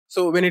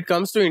So when it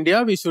comes to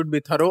India, we should be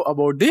thorough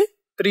about the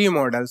three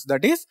models,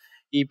 that is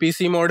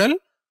EPC model,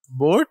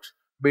 BOT,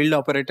 build,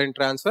 operate and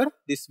transfer.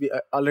 This we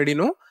already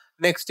know.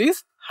 Next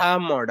is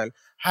HAM model,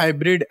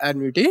 hybrid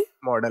annuity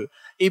model.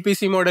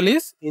 EPC model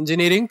is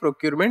engineering,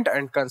 procurement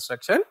and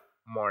construction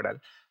model,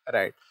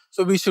 right?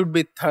 So we should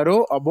be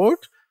thorough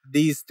about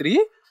these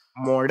three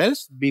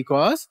models,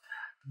 because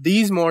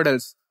these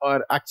models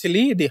are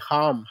actually the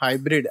HAM,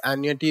 hybrid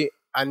annuity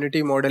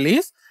model,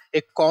 is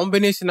a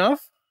combination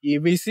of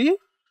EPC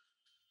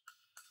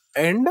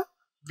and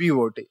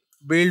BOT,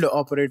 build,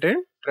 operate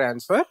and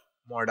transfer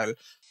model.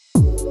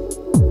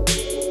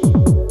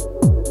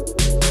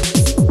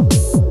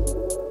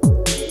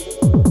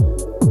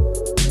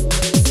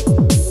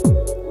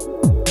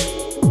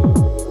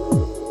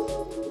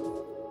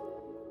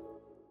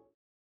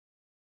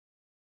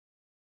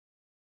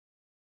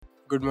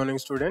 Good morning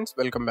students,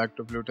 welcome back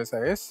to Plutus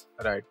IAS.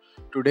 Right,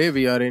 today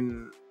we are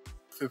in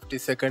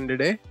 52nd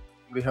day.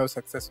 We have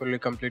successfully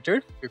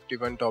completed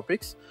 51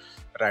 topics.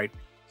 Right,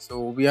 so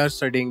we are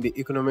studying the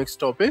economics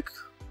topic.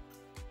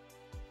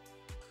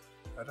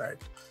 Right,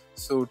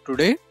 so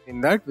today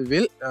in that we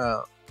will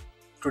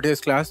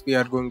today's class we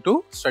are going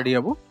to study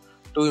about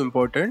two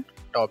important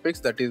topics.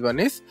 That is, one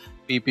is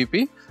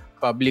PPP,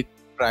 public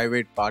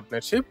private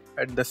partnership,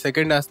 and the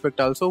second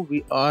aspect also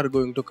we are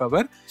going to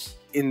cover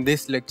in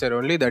this lecture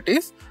only, that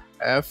is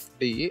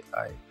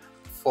FDI,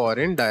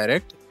 foreign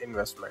direct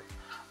investment.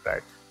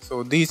 Right,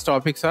 so these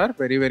topics are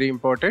very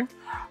important.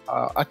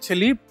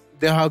 Actually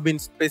they have been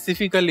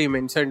specifically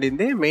mentioned in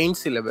the main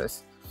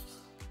syllabus,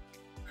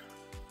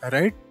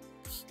 right,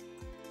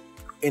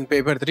 in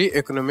paper 3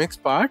 economics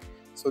part.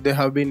 So they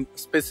have been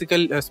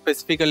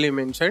specifically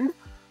mentioned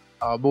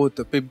both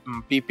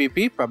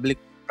PPP, public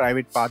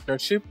private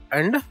partnership,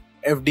 and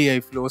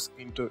FDI flows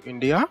into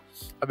India.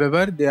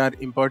 However, they are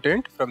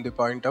important from the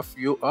point of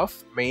view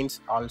of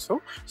mains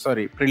also,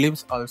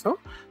 prelims also.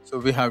 So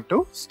we have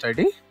to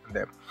study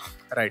them.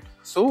 Right,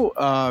 so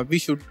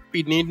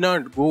we need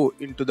not go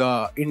into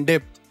the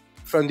in-depth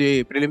from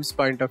the prelims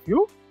point of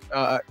view.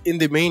 In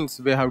the mains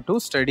we have to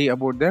study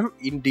about them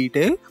in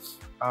detail.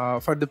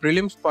 For the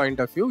prelims point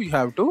of view, you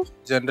have to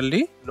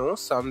generally know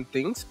some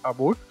things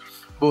about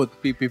both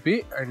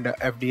PPP and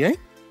FDI.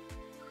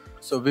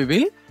 So we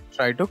will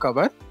try to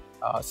cover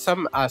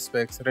some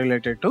aspects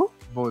related to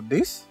both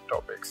these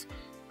topics.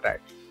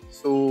 Right,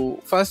 so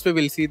first we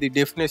will see the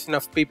definition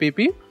of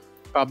PPP,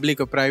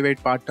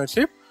 public-private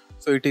partnership.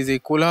 So it is a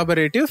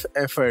collaborative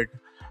effort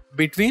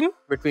between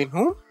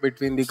whom?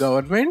 Between the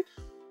government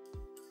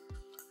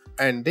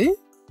and the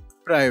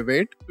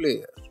private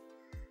player.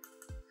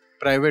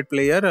 Private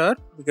player, or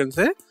we can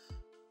say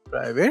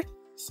private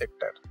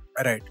sector.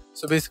 Right,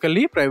 so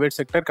basically private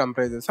sector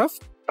comprises of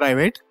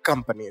private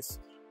companies.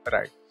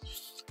 Right,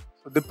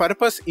 so the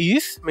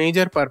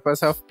major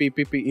purpose of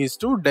PPP is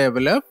to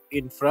develop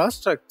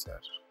infrastructure.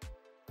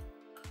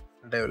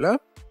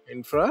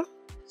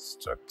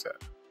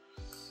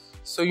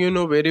 So you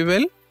know very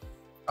well,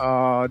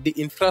 the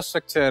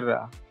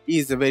infrastructure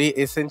is very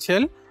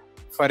essential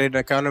for an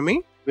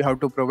economy. We have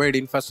to provide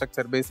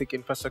infrastructure, basic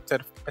infrastructure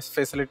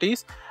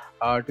facilities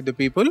to the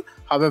people.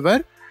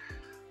 However,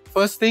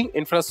 first thing,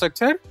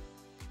 infrastructure,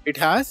 it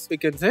has, we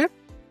can say,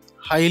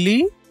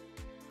 highly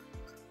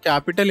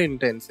capital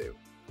intensive.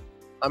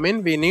 I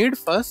mean, we need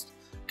first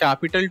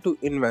capital to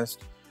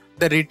invest.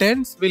 The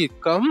returns will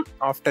come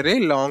after a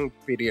long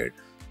period.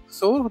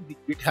 So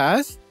it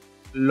has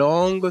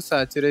long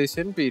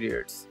saturation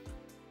periods.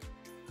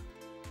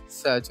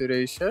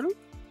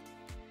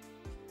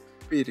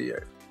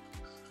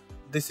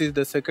 This is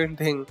the second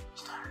thing.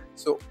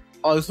 So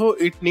also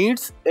it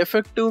needs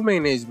effective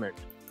management,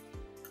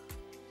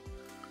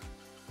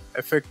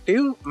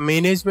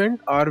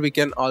 or we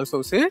can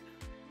also say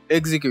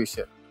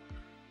execution.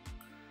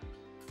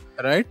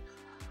 Right,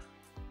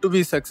 to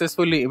be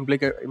successfully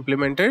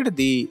implemented,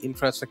 the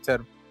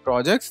infrastructure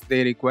projects,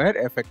 they require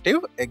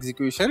effective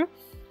execution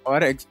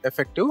or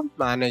effective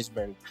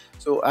management.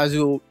 So as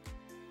you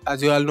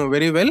all know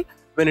very well,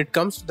 when it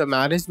comes to the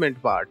management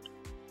part,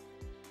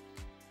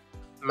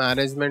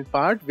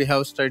 we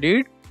have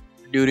studied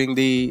during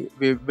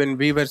when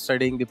we were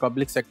studying the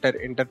public sector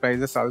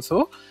enterprises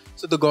also.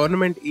 So the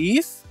government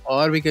is,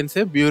 or we can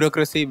say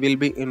bureaucracy, will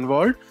be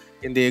involved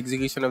in the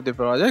execution of the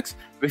projects.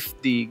 If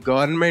the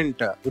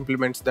government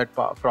implements that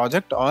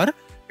project, or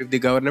if the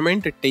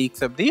government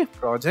takes up the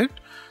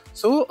project.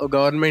 So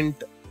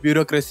government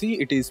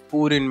bureaucracy, it is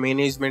poor in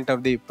management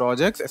of the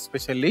projects.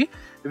 Especially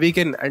we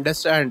can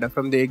understand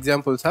from the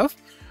examples of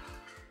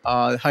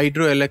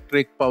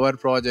hydroelectric power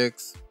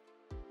projects,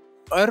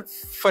 or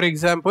for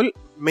example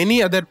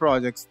many other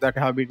projects that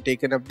have been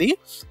taken up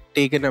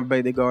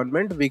by the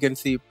government. We can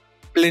see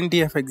plenty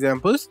of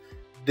examples.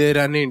 They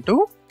run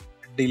into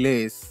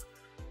delays,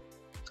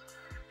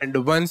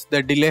 and once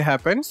the delay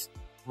happens,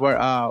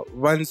 the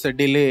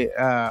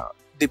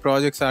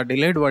projects are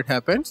delayed, what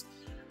happens?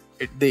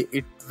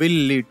 It will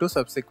lead to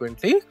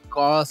subsequently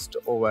cost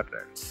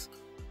overruns.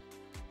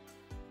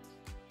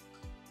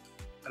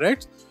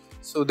 Right,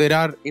 so there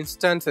are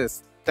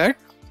instances that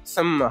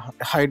some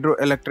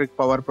hydroelectric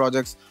power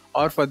projects,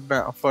 or for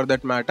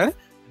that matter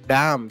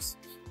dams.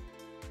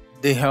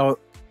 They have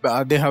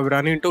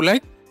run into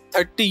like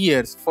 30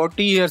 years,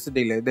 40 years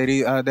delay.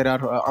 There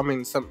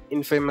are some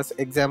infamous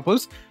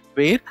examples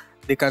where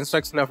the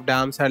construction of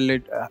dams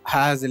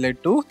has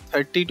led to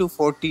 30 to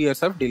 40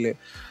 years of delay.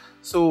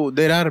 So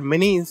there are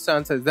many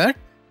instances that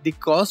the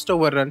cost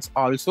overruns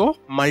also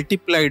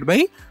multiplied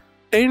by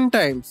 10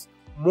 times,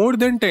 more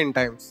than 10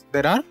 times.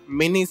 There are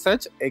many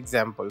such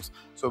examples.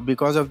 So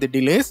because of the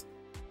delays,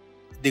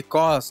 the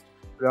cost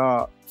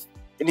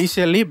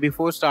initially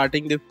before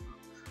starting the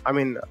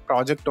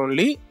project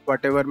only,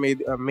 whatever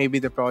may be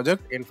the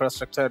project,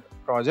 infrastructure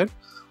project,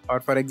 or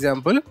for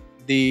example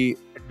the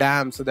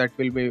dams that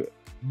will be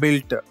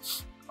built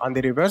on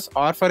the rivers,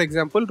 or for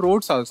example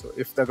roads also,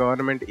 if the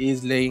government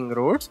is laying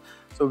roads.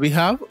 So we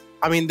have,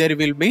 there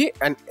will be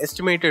an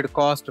estimated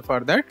cost for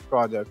that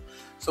project.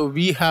 So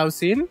we have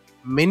seen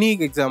many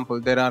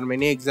examples. There are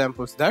many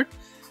examples that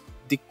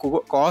the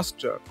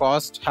cost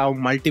have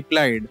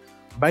multiplied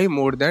by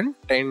more than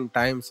 10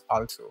 times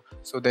also.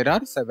 So there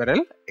are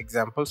several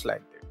examples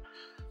like that.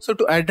 So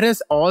to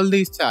address all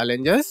these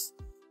challenges,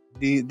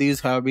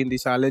 these have been the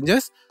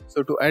challenges.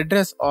 So to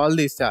address all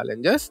these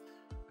challenges,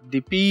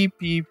 the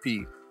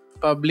PPP,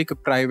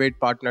 public-private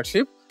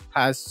partnership,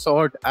 has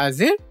sought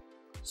as a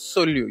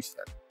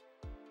solution.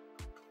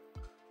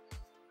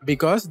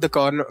 Because the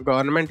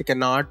government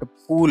cannot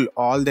pool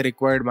all the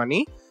required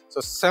money, so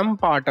some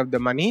part of the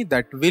money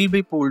that will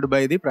be pooled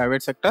by the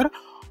private sector,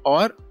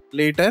 or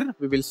later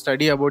we will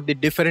study about the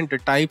different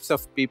types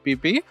of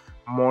PPP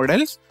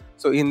models.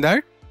 So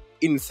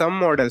in some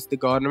models the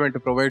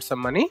government provides some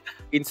money,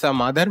 in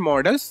some other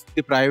models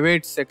the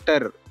private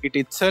sector it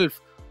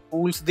itself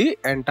pools the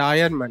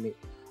entire money.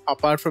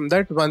 Apart from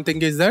that, one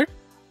thing is that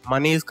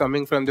money is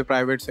coming from the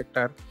private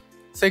sector.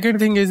 Second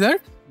thing is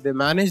that the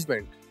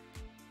management.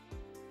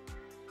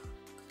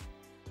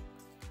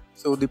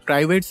 So the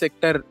private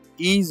sector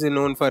is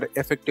known for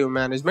effective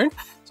management.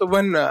 So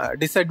one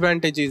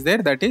disadvantage is there,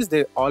 that is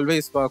they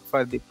always work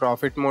for the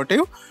profit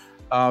motive,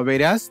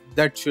 whereas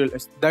that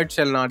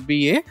shall not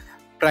be a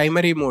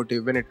primary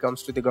motive when it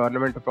comes to the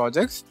government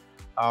projects,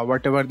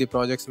 whatever the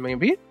projects may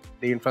be,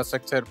 the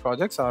infrastructure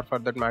projects, or for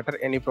that matter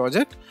any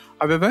project.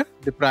 However,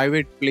 the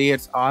private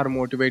players are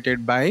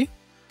motivated by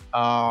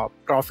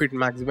profit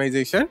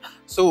maximization.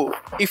 So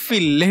if we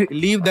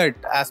leave that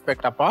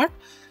aspect apart,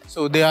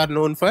 so they are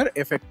known for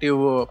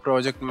effective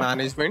project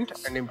management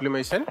and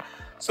implementation.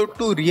 So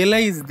to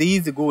realize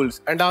these goals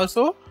and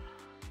also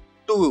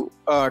to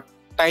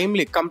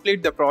timely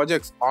complete the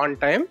projects on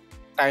time,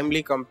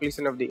 timely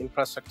completion of the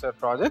infrastructure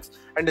projects,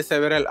 and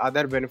several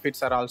other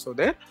benefits are also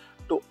there.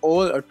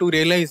 To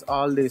realize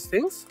all these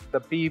things, the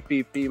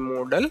PPP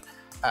model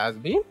has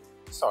been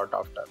sought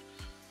after.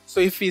 So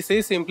if we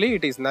say simply,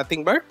 it is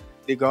nothing but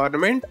the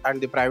government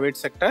and the private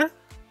sector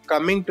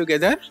coming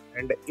together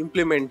and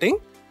implementing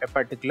a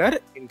particular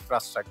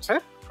infrastructure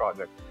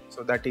project.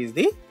 So that is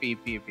the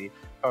PPP,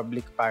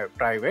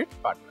 public-private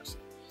partnership.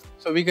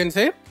 So we can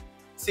say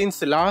since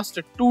the last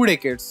 2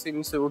 decades,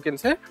 since we can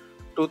say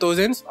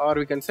 2000s or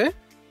we can say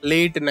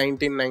late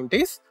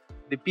 1990s,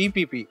 the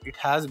PPP, it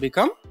has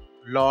become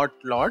lot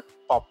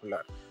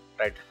popular,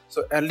 right?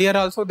 So earlier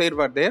also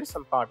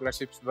some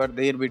partnerships were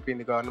there between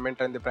the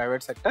government and the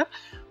private sector,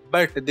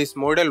 but this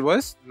model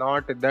was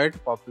not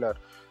that popular.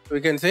 So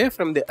we can say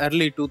from the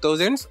early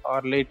 2000s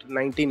or late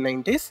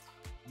 1990s,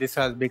 this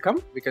has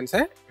become, we can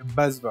say, a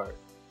buzzword,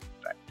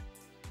 right?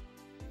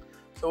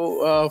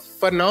 So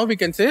for now we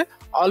can say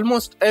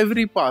almost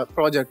every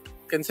project,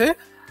 can say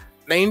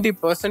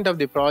 90% of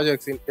the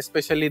projects,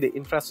 especially the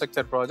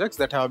infrastructure projects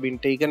that have been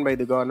taken by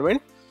the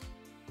government,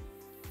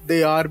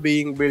 they are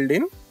being built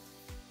in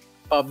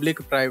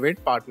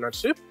public-private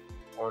partnership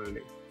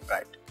only,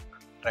 right?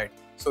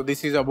 So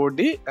this is about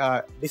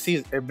this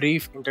is a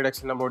brief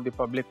introduction about the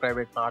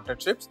public-private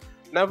partnerships.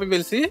 Now we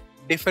will see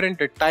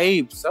different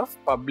types of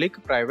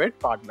public-private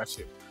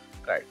partnership,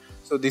 right?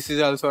 So this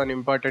is also an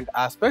important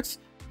aspect.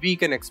 We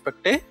can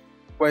expect a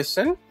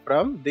question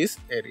from this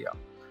area,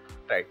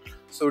 right?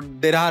 So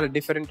there are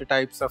different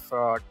types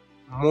of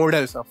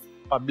models of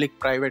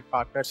public-private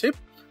partnership.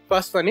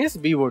 First one is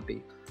BOT.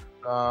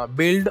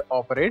 Build,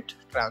 operate,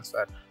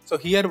 transfer. So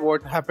here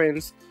what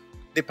happens,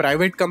 the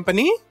private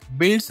company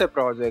builds a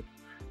project,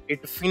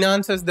 it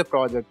finances the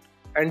project,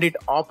 and it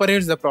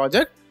operates the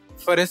project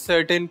for a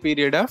certain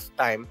period of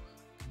time.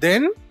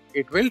 Then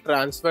it will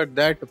transfer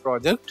that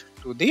project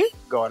to the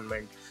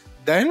government.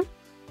 Then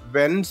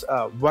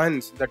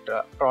once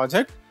that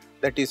project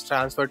that is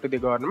transferred to the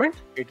government,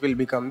 it will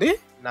become the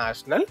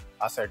national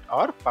asset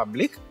or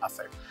public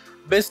asset.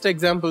 Best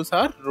examples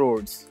are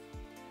roads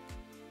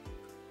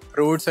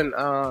and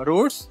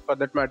roads, for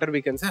that matter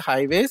we can say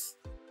highways,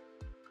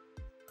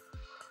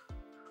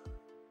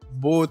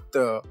 both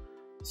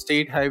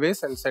state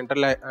highways and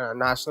central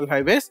national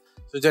highways.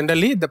 So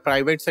generally the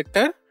private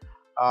sector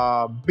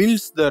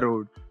builds the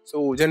road.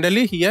 So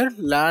generally here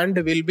land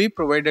will be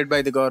provided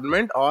by the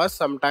government, or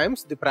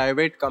sometimes the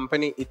private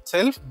company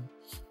itself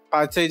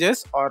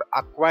purchases or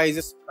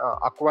acquires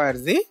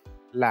the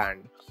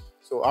land.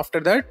 So after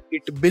that,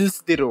 it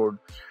builds the road,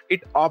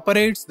 it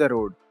operates the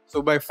road.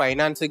 So by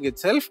financing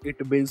itself,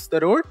 it builds the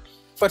road.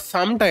 For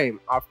some time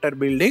after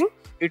building,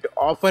 it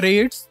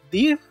operates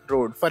the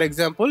road. For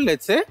example,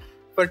 let's say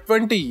for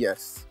 20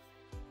 years,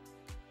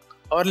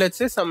 or let's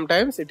say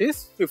sometimes it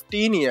is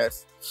 15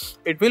 years,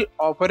 it will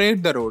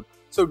operate the road.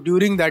 So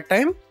during that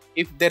time,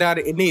 if there are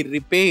any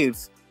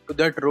repairs to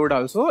that road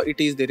also, it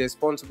is the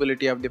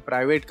responsibility of the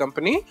private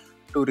company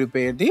to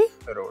repair the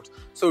roads.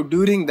 So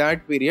during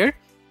that period,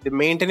 the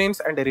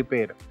maintenance and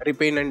repair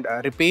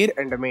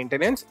and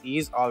maintenance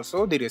is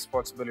also the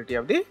responsibility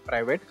of the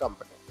private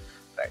company,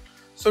 right?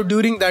 So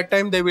during that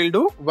time, they will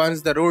do,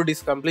 once the road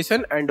is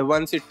completion and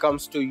once it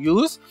comes to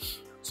use,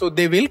 so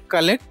they will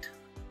collect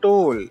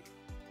toll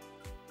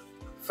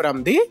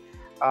from the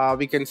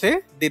we can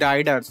say the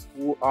riders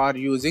who are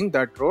using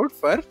that road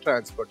for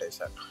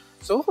transportation.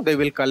 So they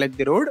will collect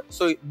the road.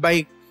 So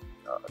by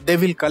they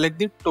will collect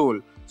the toll.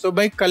 So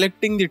by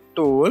collecting the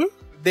toll,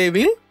 they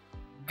will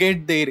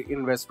get their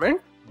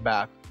investment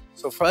back.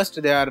 So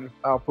first they are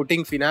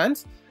putting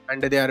finance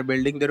and they are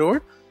building the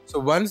road. So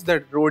once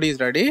that road is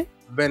ready,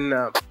 when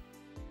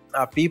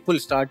people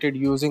started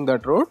using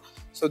that road,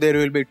 so there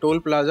will be toll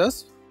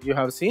plazas, you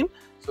have seen.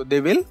 So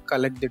they will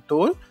collect the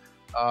toll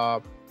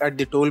at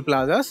the toll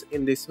plazas.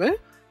 In this way,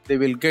 they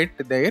will get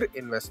their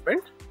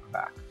investment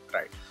back,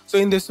 right? So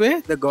in this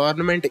way, the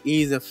government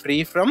is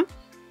free from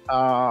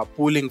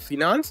pooling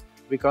finance,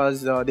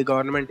 because the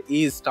government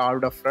is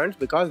starved of funds,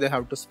 because they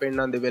have to spend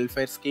on the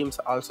welfare schemes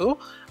also,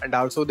 and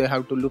also they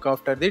have to look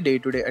after the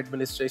day-to-day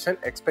administration,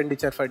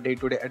 expenditure for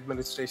day-to-day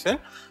administration.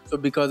 So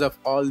because of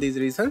all these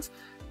reasons,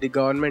 the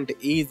government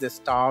is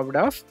starved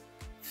of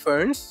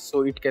funds,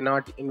 so it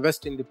cannot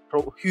invest in the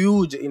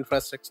huge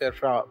infrastructure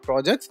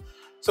projects.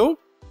 So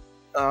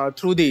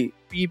through the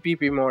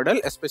PPP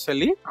model,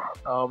 especially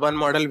one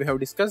model we have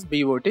discussed,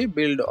 BOT,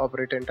 build,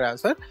 operate and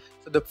transfer.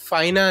 So the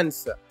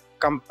finance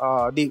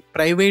the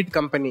private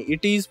company,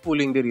 it is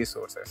pooling the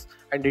resources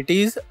and it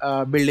is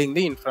building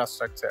the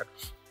infrastructure,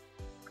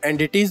 and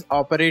it is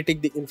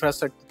operating the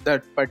infrastructure,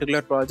 that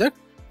particular project,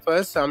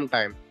 for some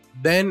time.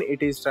 Then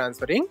it is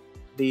transferring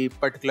the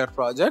particular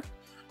project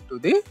to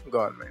the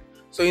government.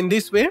 So in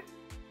this way,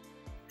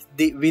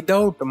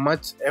 without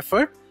much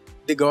effort,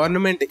 the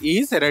government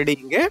is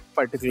readying a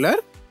particular,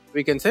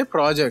 we can say,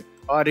 project,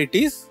 or it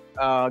is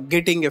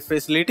getting a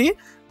facility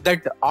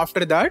that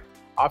after that,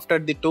 after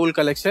the toll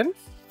collection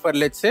for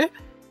let's say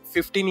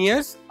 15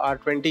 years or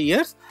 20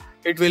 years,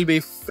 it will be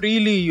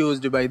freely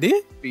used by the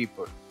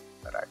people,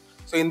 right?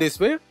 So in this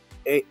way,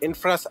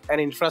 an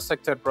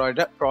infrastructure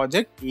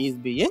project is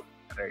being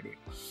ready.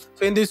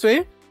 So in this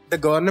way, the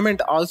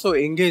government also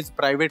engage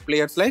private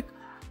players, like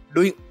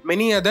doing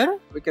many other,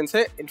 we can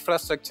say,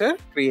 infrastructure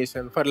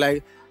creation, for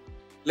like,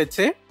 let's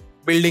say,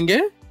 building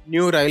a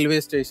new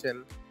railway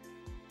station,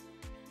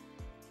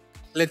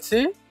 let's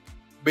say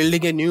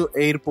building a new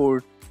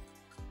airport,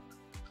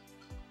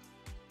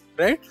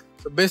 right?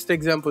 So best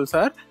examples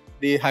are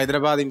the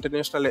Hyderabad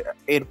International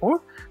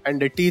Airport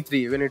and the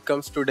T3 when it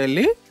comes to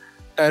Delhi,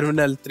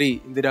 Terminal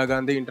 3, Indira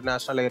Gandhi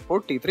International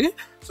Airport, T3.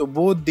 So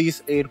both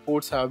these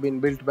airports have been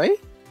built by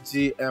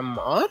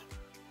GMR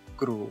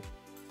Group,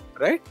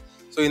 right?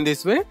 So in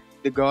this way,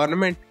 the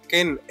government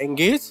can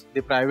engage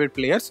the private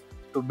players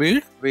to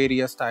build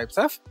various types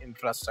of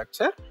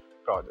infrastructure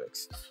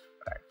projects,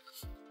 right?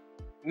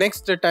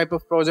 Next type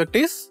of project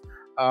is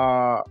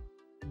DBOT,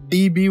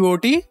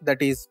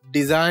 that is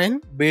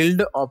design,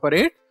 build,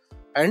 operate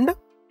and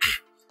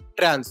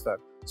transfer.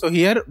 So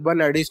here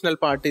one additional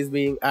part is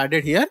being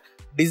added here,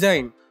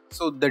 design.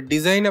 So the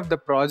design of the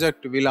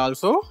project will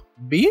also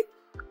be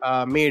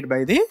made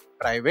by the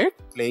private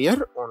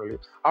player only.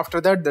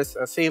 After that, the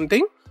same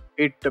thing,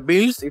 it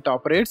builds, it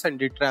operates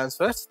and it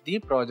transfers the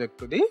project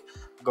to the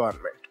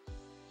government.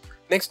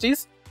 Next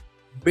is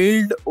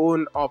build,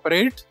 own,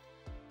 operate.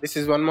 This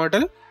is one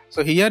model.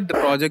 So here the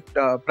project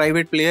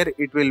private player,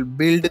 it will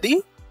build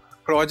the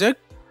project,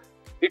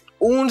 it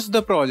owns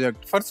the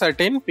project for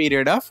certain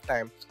period of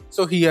time.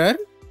 So here,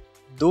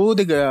 though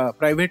the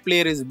private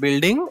player is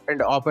building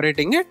and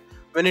operating it,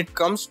 when it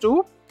comes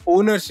to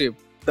ownership,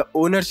 the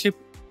ownership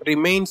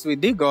remains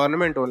with the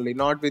government only,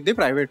 not with the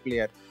private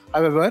player.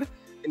 However,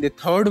 in the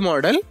third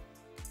model,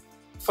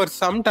 for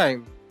some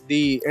time,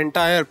 the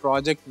entire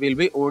project will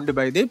be owned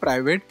by the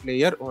private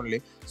player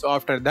only. So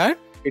after that,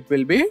 it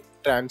will be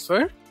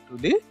transferred to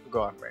the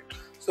government.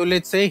 So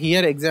let's say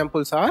here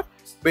examples are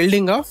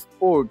building of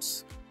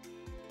ports.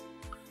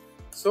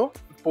 So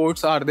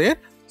ports are there.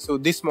 So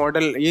this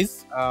model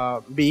is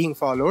being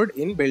followed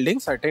in building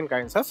certain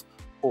kinds of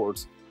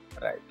ports,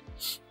 right?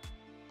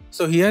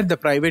 So here the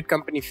private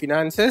company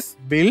finances,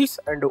 builds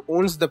and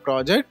owns the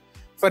project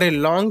for a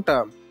long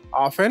term,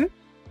 often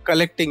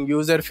collecting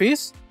user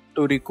fees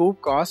to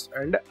recoup cost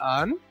and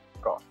earn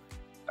profit,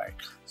 right?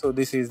 So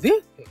this is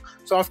the thing.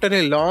 So after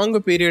a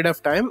long period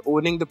of time,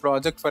 owning the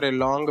project for a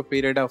long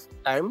period of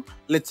time,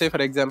 let's say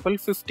for example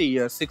 50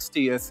 years,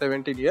 60 years,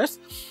 70 years,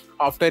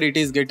 after it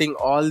is getting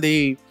all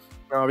the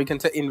we can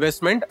say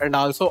investment and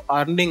also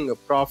earning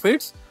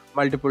profits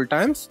multiple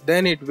times,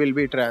 then it will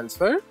be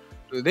transferred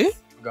to the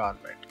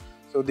government.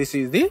 So this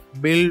is the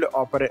build,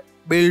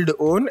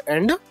 own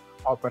and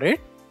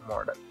operate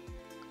model.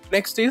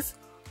 Next is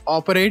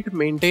operate,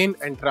 maintain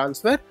and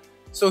transfer.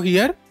 So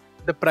here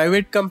the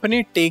private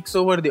company takes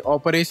over the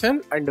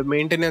operation and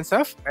maintenance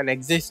of an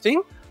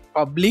existing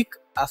public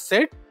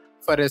asset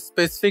for a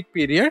specific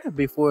period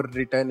before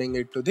returning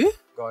it to the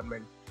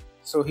government.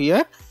 So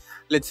here,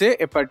 let's say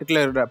a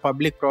particular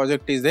public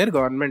project is there,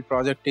 government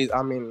project is,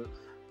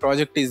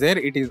 project is there,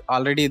 it is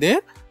already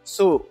there.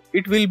 So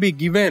it will be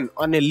given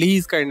on a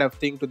lease kind of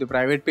thing to the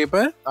private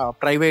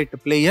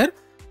player.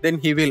 Then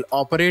he will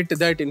operate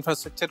that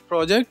infrastructure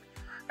project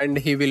and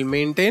he will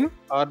maintain,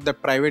 or the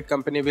private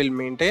company will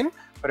maintain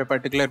for a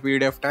particular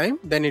period of time.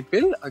 Then it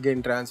will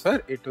again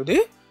transfer it to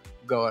the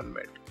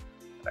government.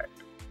 Right.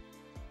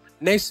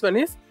 Next one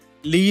is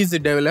lease,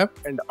 develop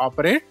and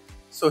operate.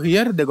 So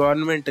here the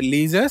government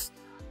leases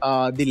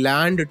the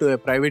land to a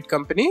private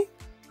company,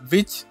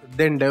 which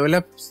then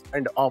develops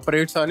and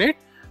operates on it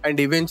and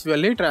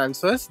eventually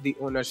transfers the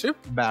ownership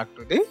back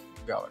to the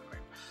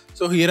government.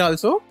 So here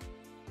also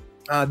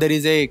there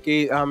is a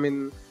case,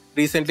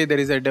 recently there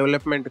is a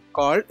development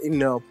called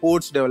in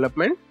ports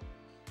development.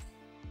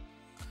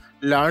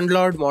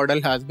 Landlord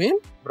model has been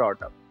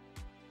brought up.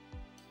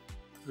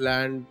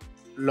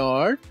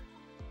 Landlord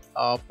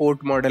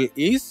port model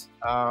is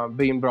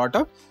being brought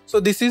up. So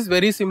this is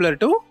very similar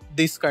to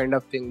this kind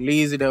of thing,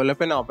 lease,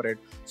 develop and operate.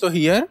 So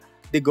here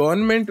the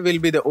government will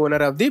be the owner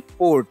of the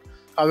port.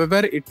 However,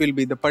 it will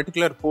be the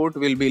particular port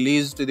will be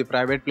leased to the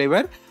private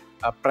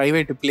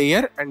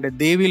player, and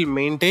they will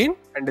maintain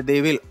and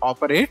they will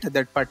operate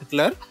that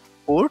particular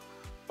port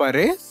for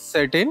a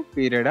certain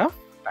period of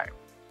time.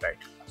 Right.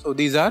 So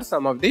these are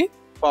some of the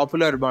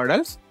popular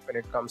models when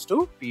it comes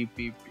to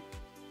PPP.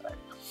 Right.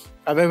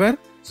 However,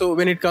 so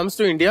when it comes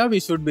to India, we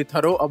should be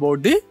thorough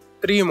about the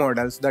three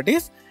models, that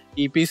is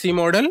EPC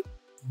model,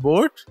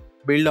 BOT,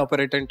 build,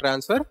 operate and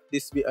transfer.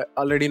 This we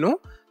already know.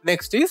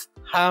 Next is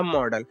HAM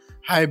model,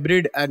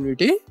 hybrid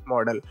annuity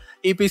model.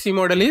 EPC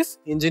model is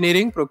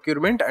engineering,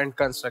 procurement and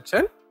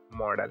construction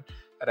model.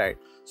 Right.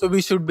 So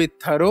we should be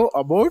thorough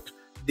about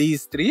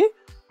these three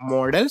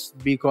models,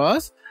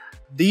 because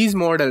these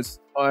models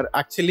are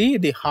actually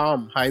the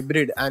HAM,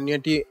 hybrid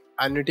annuity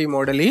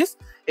model, is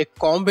a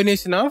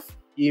combination of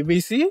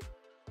EPC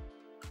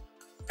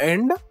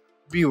and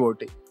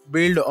BOT,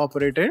 build,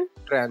 operate and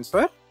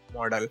transfer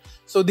model.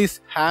 So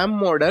this HAM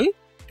model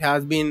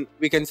has been,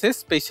 we can say,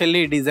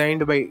 specially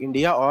designed by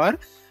India, or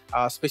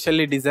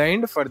specially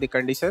designed for the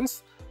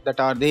conditions that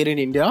are there in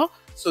India.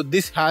 So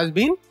this has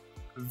been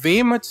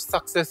way much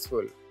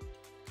successful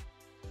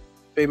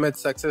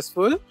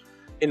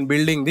in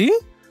building the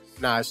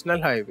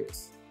national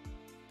highways.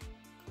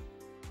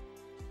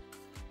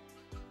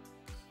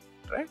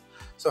 Right.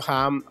 So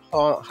HAM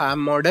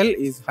model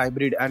is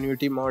hybrid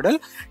annuity model.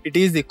 It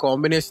is the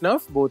combination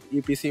of both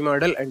EPC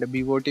model and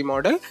BOT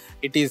model.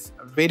 It is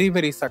very,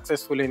 very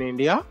successful in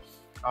India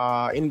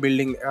in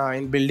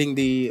building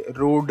the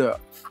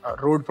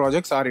road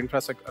projects or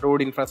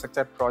road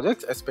infrastructure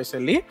projects.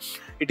 Especially,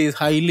 it is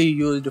highly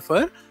used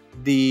for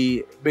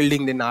the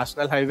building the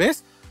national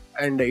highways,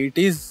 and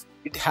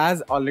it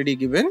has already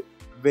given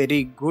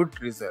very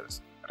good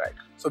results. Right.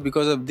 So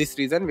because of this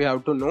reason, we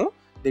have to know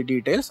the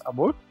details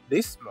about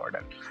this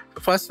model.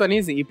 The first one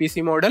is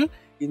EPC model,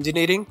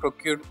 engineering,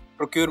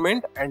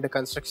 procurement and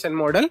construction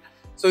model.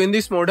 So in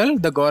this model,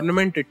 the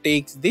government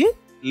takes the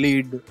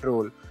lead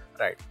role.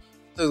 Right.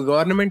 So the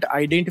government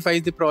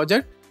identifies the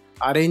project,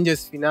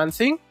 arranges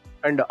financing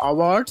and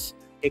awards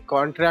a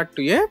contract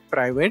to a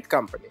private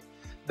company.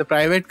 The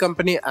private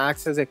company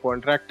acts as a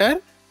contractor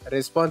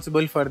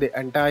responsible for the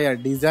entire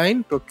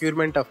design,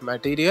 procurement of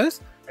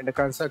materials and the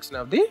construction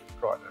of the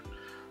project.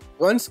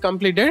 Once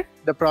completed,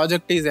 the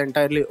project is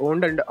entirely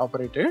owned and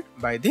operated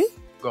by the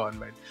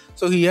government.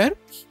 So here,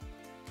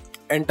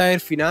 entire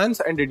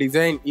finance and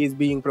design is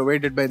being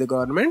provided by the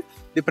government.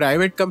 The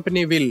private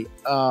company will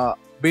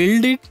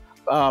build it,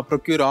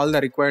 procure all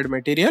the required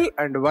material,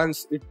 and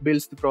once it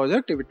builds the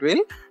project, it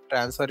will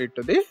transfer it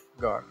to the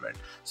government.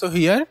 So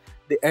here,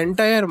 the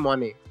entire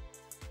money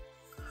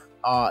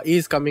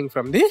is coming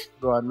from the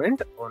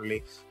government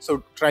only.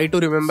 So try to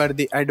remember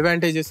the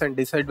advantages and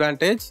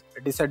disadvantage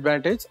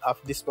of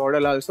this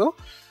model also.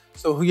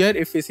 So here,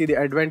 if we see the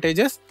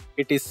advantages,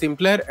 it is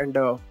simpler and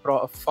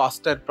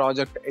faster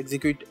project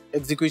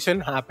execution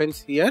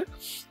happens here.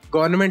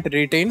 Government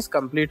retains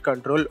complete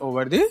control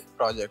over the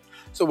project.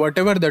 So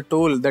whatever the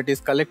toll that is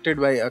collected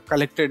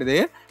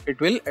there, it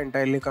will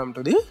entirely come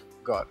to the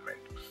government.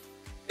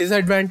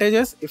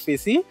 Disadvantages, if we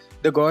see,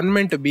 the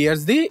government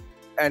bears the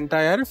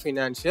entire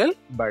financial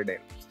burden.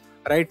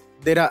 Right.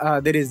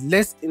 There is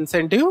less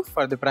incentive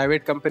for the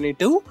private company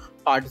to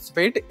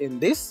participate in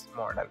this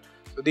model.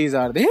 So these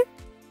are the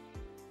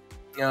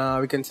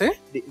we can say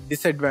the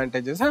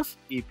disadvantages of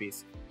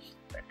EPC.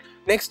 Right.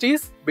 Next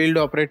is build,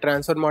 operate,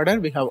 transfer model.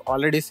 We have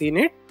already seen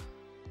it.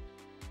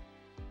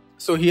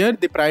 So here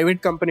the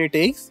private company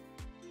takes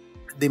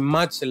the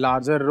much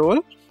larger role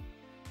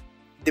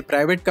The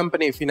private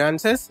company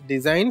finances,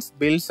 designs,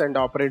 builds and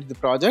operates the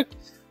project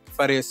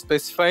for a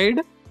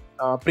specified,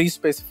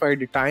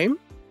 pre-specified time.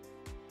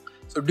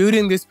 So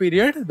during this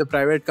period, the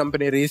private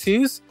company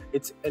receives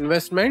its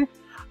investment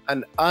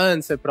and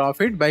earns a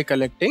profit by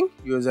collecting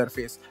user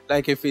fees.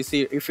 Like if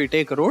we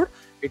take a road,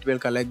 it will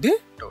collect the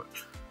toll.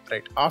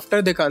 Right.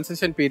 After the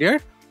concession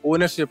period,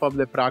 ownership of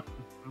the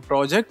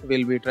project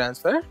will be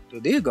transferred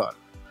to the government.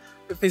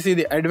 If we see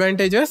the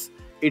advantages,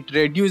 it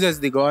reduces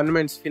the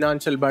government's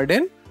financial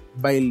burden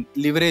by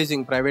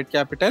leveraging private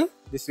capital.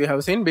 This we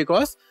have seen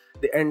because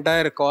the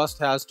entire cost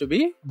has to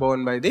be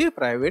borne by the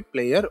private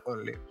player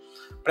only.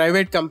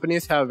 Private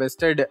companies have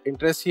vested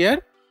interest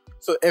here,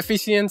 so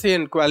efficiency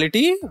and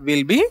quality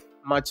will be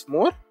much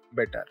more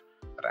better,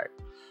 right?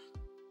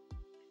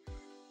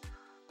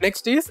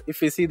 Next is,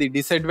 if we see the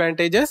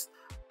disadvantages,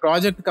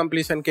 project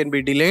completion can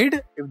be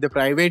delayed if the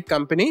private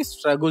company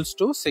struggles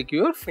to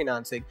secure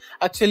financing.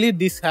 Actually,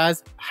 this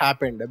has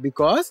happened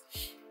because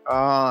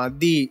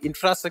the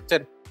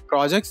infrastructure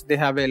projects, they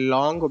have a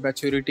long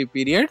maturity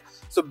period.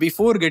 So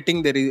before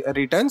getting the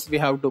returns, we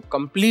have to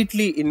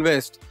completely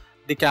invest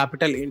the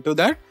capital into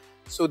that.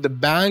 So the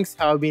banks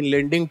have been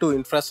lending to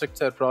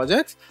infrastructure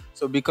projects.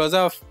 So because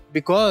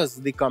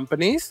the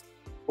companies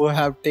who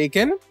have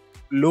taken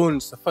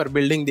loans for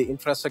building the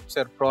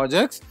infrastructure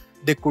projects,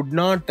 they could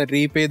not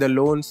repay the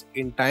loans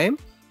in time.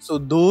 So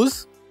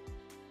those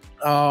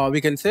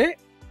we can say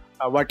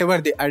whatever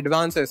the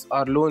advances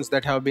or loans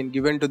that have been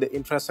given to the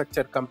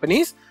infrastructure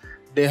companies,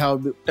 they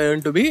have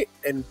turned to be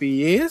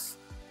NPAs,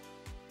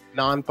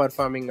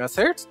 non-performing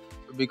assets.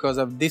 So because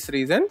of this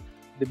reason,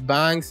 the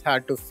banks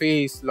had to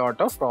face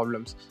lot of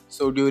problems.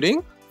 So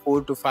during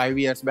 4 to 5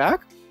 years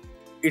back,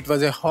 it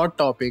was a hot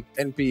topic.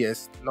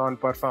 NPS,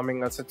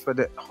 non-performing assets, were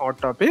the hot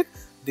topic.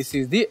 This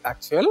is the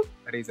actual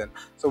reason.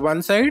 So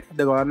one side,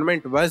 the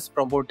government was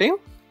promoting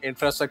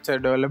infrastructure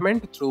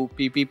development through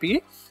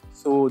PPP.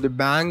 So the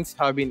banks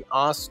have been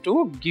asked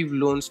to give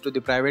loans to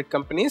the private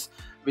companies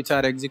which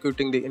are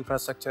executing the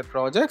infrastructure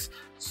projects.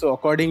 So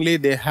accordingly,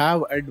 they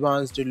have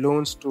advanced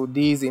loans to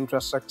these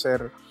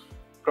infrastructure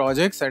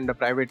projects and the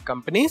private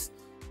companies,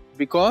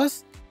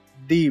 because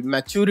the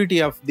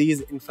maturity of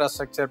these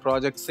infrastructure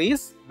projects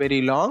is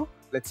very long,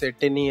 let's say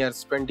 10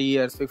 years, 20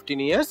 years, 15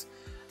 years.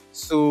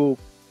 So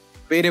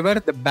wherever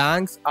the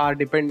banks are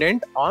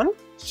dependent on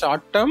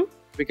short-term,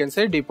 we can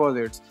say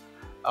deposits.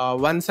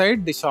 One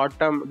side, the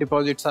short-term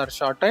deposits are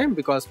short-term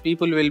because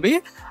people will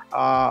be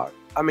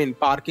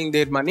parking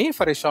their money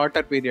for a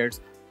shorter period,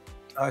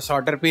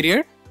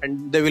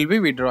 and they will be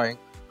withdrawing.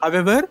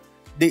 However,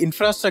 the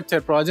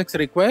infrastructure projects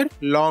require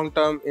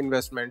long-term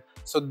investment,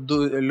 so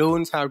the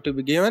loans have to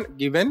be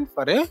given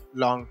for a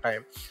long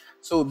time.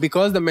 So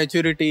because the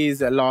maturity is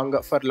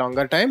for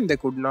longer time, they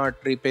could not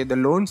repay the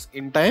loans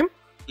in time,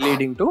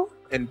 leading to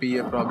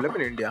NPA problem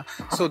in India.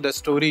 So the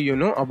story you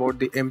know about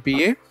the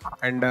NPA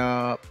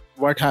and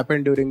what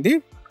happened during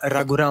the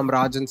Raghuram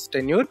Rajan's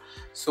tenure.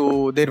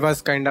 So there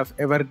was kind of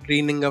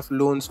evergreening of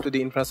loans to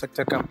the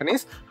infrastructure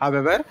companies.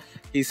 However,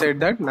 he said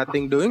that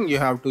nothing doing, you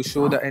have to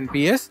show the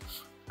NPS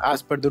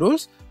as per the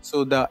rules.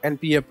 So the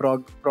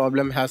NPA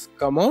problem has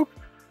come out.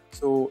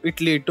 So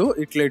it led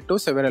to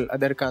several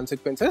other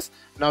consequences.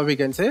 Now we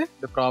can say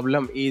the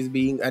problem is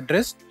being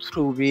addressed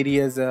through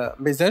various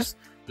measures,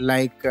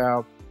 like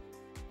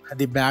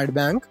the bad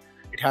bank,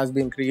 it has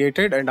been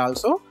created, and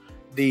also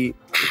the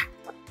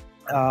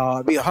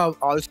we have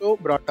also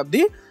brought up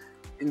the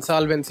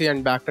insolvency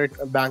and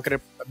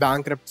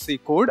bankruptcy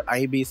code,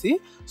 IBC.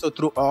 So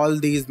through all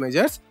these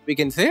measures, we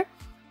can say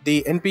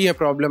the NPA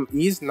problem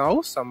is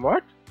now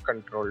somewhat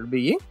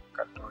being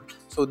controlled.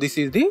 So this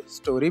is the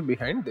story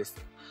behind this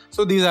thing.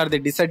 So these are the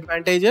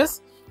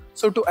disadvantages.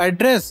 So to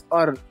address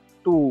or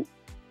to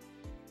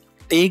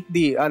take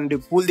the and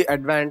pull the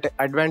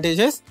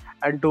advantages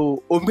and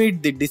to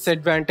omit the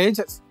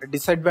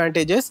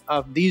disadvantages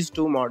of these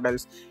two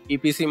models,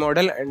 EPC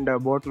model and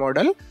BOT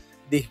model,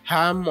 the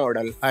HAM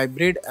model,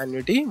 hybrid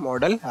annuity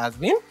model, has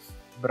been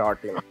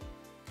brought in.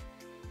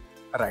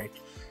 Right.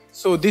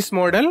 So this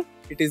model,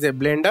 it is a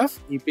blend of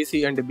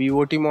EPC and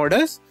BOT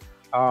models,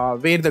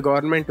 where the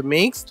government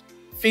makes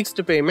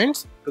fixed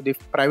payments to the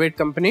private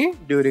company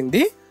during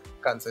the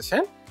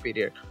concession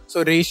period.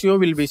 So ratio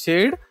will be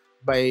shared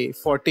by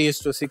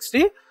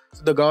 40:60.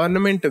 So the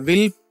government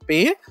will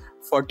pay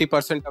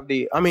 40% of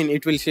the,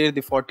 it will share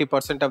the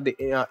 40% of the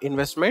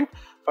investment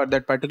for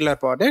that particular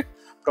project,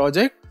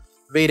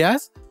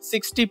 whereas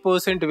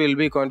 60% will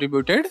be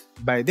contributed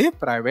by the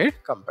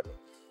private company.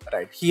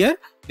 Right. Here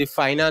the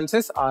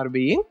finances are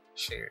being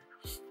shared.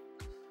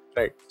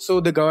 Right.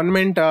 So the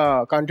government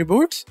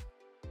contributes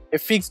a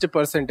fixed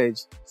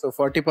percentage, so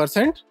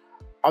 40%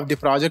 of the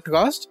project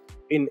cost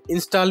in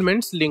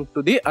installments linked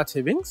to the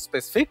achieving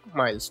specific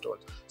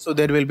milestones. So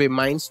there will be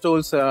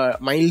milestones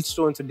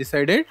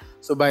decided.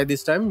 So by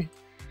this time,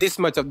 this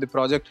much of the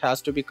project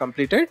has to be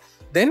completed.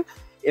 Then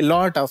a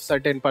lot of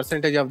certain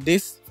percentage of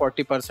this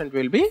 40%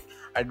 will be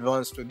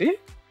advanced to the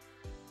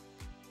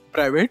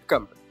private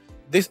company.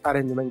 This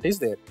arrangement is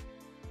there.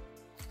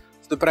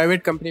 So the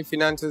private company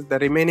finances the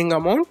remaining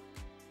amount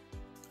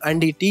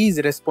and it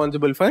is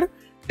responsible for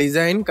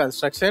design,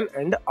 construction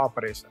and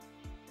operation.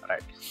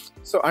 Right.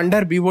 So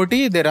under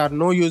BOT there are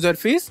no user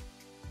fees,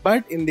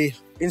 but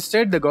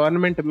instead the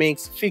government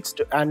makes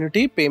fixed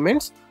annuity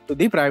payments to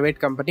the private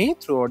company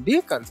throughout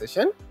the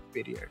concession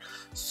period.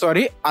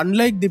 Sorry,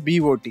 unlike the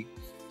BOT,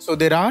 so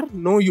there are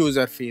no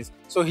user fees.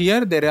 So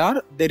here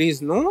there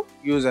is no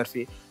user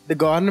fee. The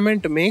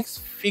government makes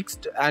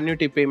fixed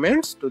annuity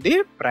payments to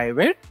the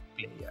private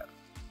player.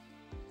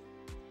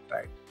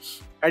 Right.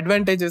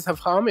 Advantages of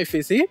HAM, if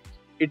we see,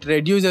 it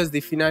reduces the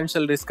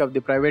financial risk of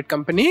the private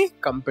company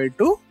compared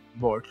to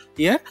board.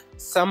 Here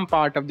some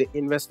part of the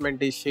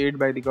investment is shared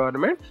by the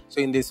government.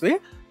 So in this way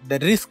the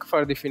risk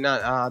for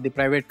the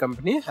private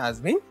company has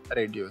been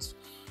reduced.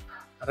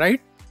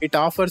 Right. It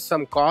offers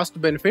some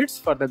cost benefits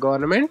for the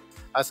government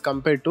as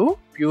compared to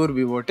pure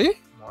BOT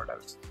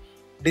models.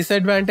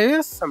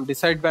 Disadvantages, some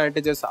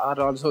disadvantages are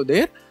also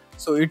there.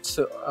 So it's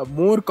a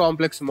more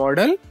complex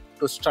model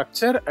to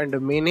structure and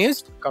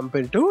manage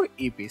compared to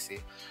EPC.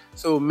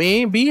 So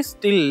may be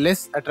still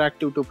less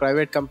attractive to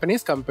private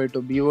companies compared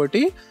to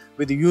BOT,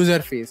 with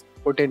user fees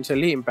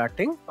potentially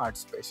impacting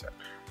participation.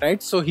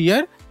 Right. So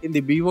here in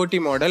the BOT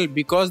model,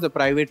 because the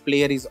private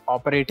player is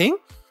operating,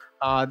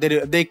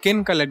 they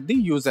can collect the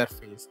user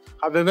fees.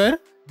 However,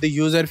 the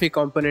user fee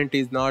component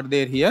is not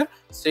there here.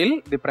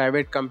 Still, the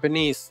private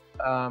companies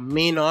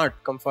may not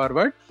come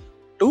forward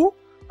to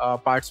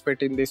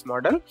participate in this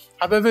model.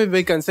 However,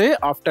 we can say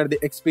after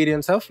the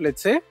experience of,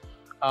 let's say,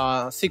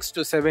 6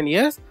 to 7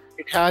 years,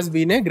 it has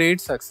been a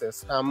great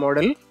success.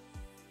 Model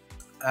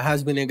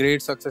has been a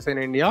great success in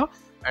India,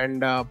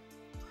 and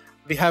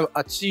we have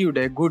achieved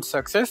a good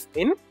success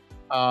in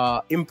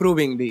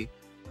improving the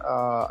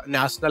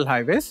national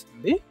highways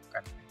in the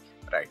country.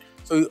 Right.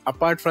 So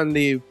apart from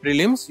the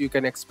prelims, you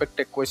can expect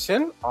a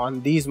question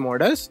on these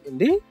models in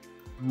the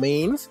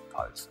mains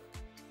also.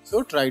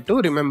 So try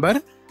to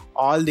remember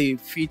all the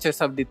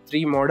features of the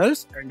three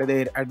models and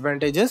their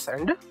advantages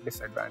and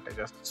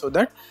disadvantages, so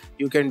that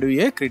you can do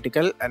a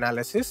critical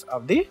analysis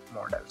of the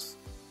models.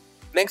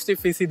 Next,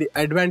 if we see the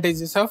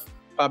advantages of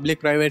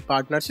public-private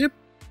partnership,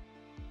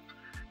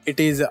 it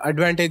is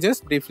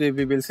advantages. Briefly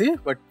we will see,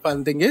 but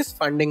one thing is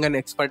funding and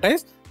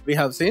expertise. We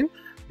have seen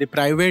the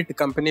private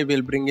company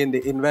will bring in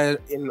the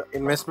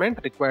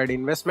required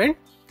investment,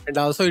 and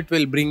also it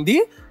will bring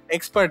the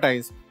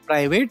expertise,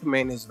 private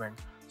management.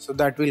 So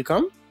that will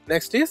come.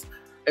 Next is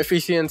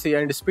efficiency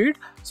and speed.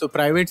 So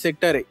private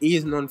sector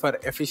is known for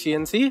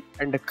efficiency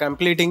and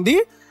completing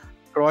the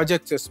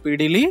projects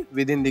speedily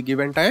within the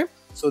given time.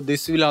 So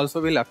this will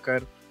also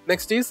occur.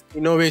 Next is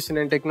innovation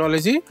and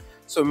technology.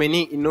 So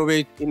many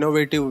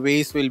innovative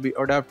ways will be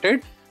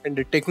adopted, and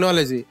the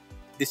technology,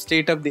 the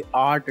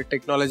state-of-the-art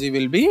technology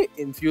will be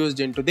infused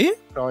into the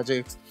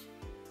projects.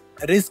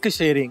 Risk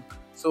sharing.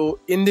 So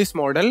in this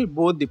model,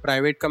 both the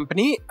private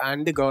company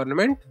and the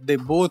government, they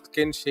both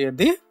can share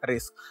the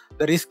risk.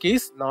 The risk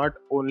is not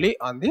only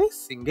on the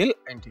single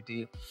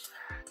entity.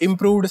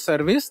 Improved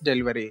service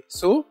delivery.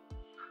 So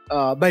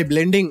by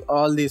blending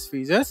all these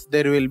features,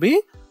 there will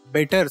be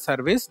better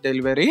service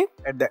delivery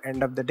at the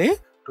end of the day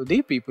to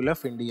the people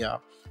of India.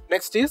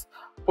 Next is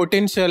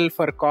potential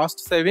for cost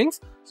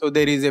savings. So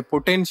there is a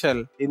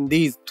potential in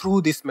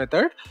through this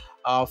method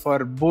for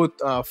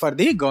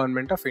the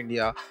government of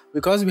India,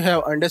 because we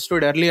have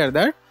understood earlier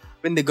that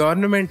when the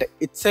government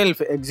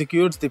itself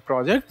executes the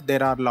project,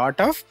 there are a lot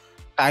of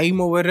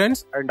time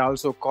overruns and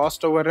also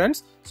cost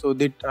overruns. So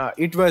that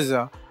it was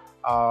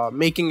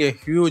making a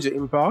huge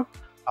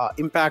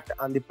impact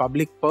on the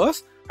public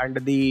purse, and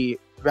the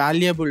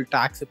valuable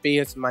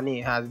taxpayers'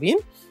 money has been,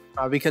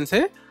 we can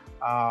say,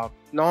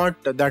 not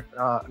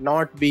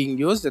being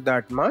used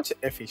that much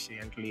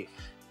efficiently.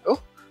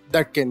 So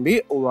that can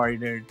be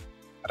avoided.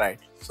 Right.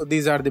 So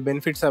these are the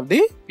benefits of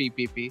the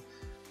PPP.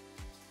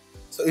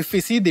 So if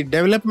we see the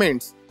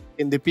developments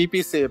in the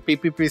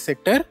PPP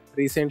sector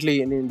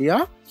recently in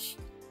India,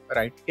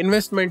 right,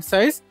 investment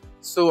size.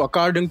 So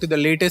according to the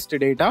latest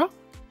data,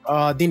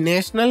 the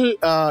national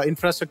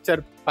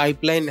infrastructure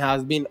pipeline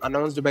has been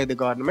announced by the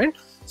government.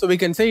 So we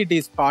can say it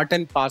is part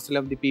and parcel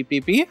of the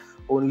PPP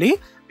only.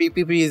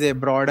 PPP is a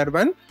broader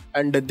one,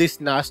 and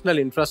this national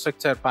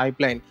infrastructure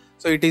pipeline,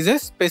 so it is a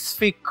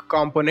specific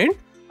component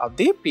of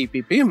the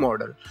PPP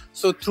model.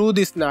 So through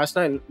this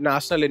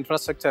national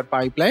infrastructure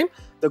pipeline,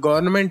 the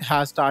government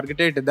has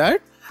targeted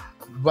that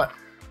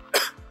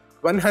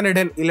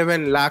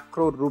 111 lakh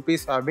crore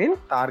rupees have been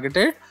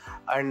targeted,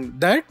 and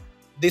that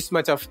this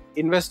much of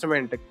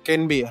investment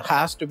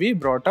has to be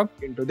brought up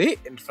into the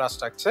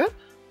infrastructure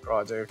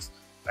projects.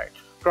 Right.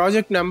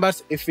 Project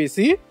numbers, if we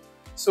see,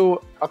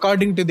 so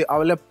according to the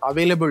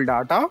available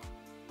data,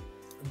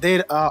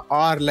 there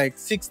are like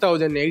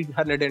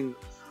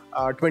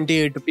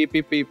 6,828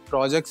 PPP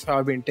projects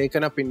have been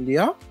taken up in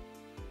India.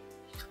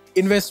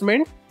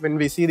 Investment, when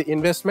we see the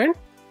investment,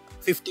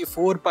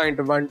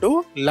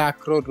 54.12 lakh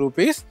crore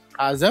rupees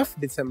as of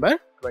December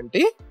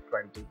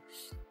 2020.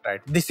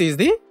 Right. This is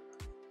the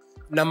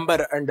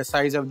number and the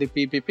size of the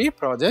PPP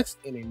projects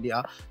in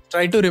India.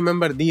 Try to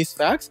remember these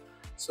facts.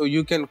 So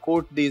you can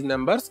quote these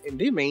numbers in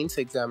the mains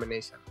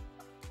examination.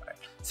 Right.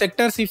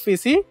 Sectors, if we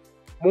see,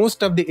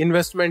 most of the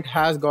investment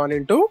has gone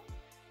into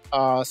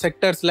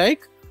sectors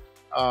like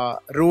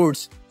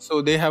roads.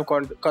 So they have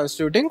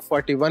constituting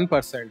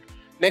 41%.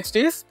 Next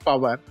is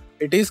power.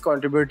 It is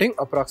contributing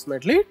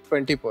approximately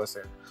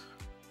 20%.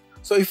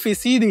 So if we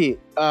see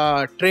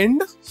the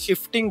trend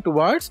shifting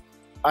towards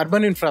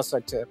urban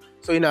infrastructure.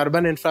 So in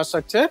urban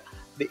infrastructure,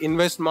 the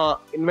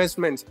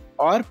investments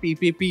or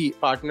PPP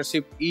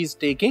partnership is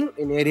taking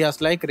in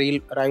areas like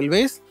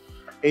railways,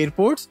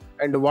 airports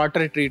and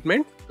water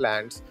treatment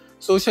plants.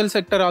 Social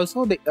sector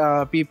also, the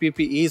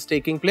PPP is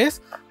taking place.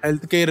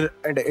 Healthcare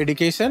and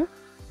education,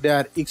 they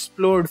are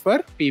explored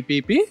for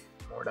PPP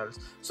models.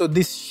 So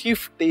this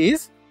shift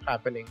is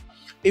happening.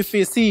 If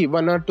we see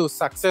one or two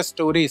success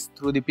stories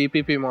through the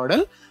PPP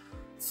model,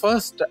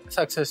 first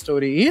success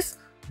story is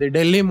the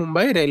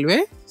Delhi-Mumbai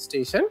railway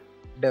station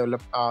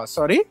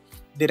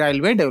the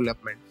railway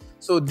development.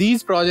 So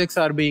these projects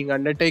are being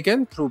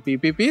undertaken through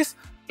PPPs,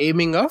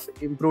 aiming of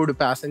improved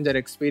passenger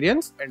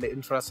experience and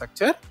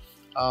infrastructure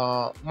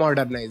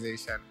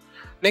modernization.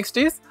 Next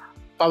is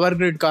Power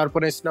Grid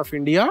Corporation of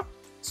India.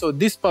 So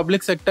this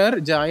public sector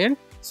giant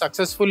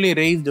successfully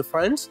raised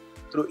funds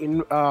through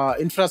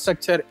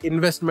infrastructure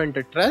investment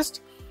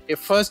trust, a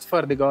first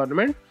for the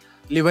government,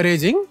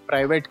 leveraging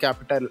private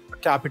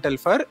capital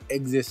for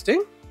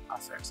existing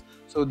assets.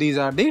 So these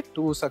are the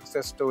two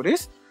success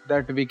stories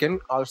that we can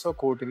also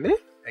quote in the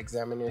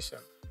examination.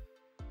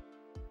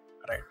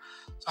 Right.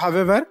 So,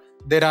 however,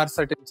 there are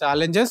certain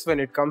challenges when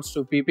it comes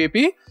to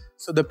PPP.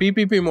 So the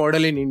PPP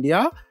model in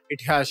India,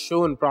 it has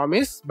shown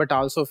promise but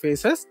also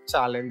faces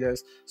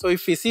challenges. So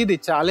if we see the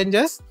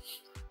challenges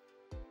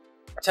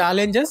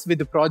with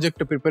the project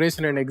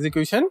preparation and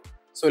execution,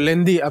 so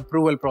lengthy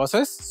approval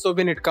process. So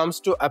when it comes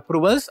to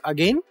approvals,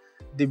 again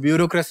the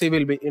bureaucracy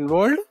will be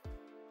involved.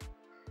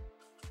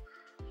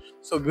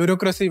 So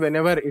bureaucracy,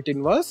 whenever it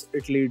involves,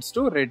 it leads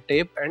to red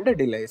tape and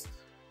delays.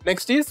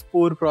 Next is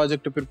poor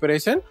project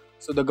preparation.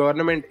 So the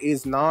government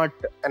is not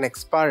an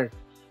expert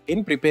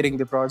in preparing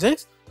the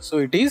projects. So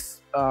it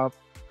is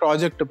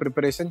project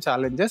preparation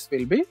challenges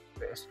will be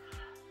faced.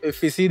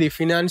 If we see the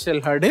financial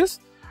hurdles,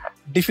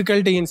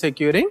 difficulty in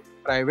securing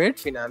private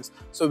finance.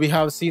 So we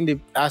have seen the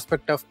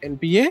aspect of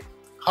NPA,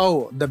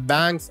 how the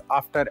banks,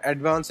 after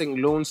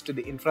advancing loans to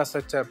the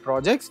infrastructure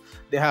projects,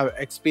 they have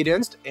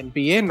experienced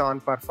NPA,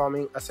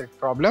 non-performing asset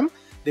problem.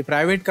 The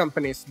private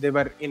companies, they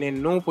were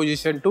in no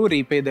position to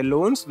repay the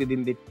loans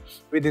within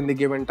the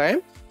given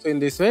time. So in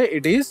this way,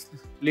 it is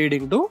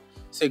leading to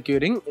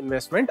securing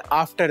investment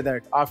after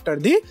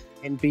the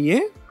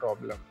NPA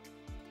problem.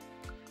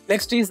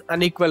 Next is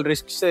unequal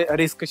risk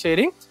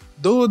sharing.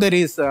 Though there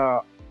is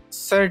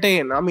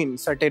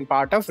certain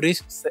part of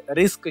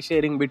risk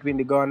sharing between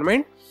the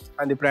government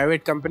and the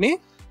private company,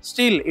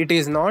 still it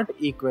is not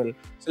equal.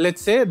 So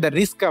let's say the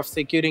risk of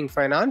securing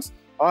finance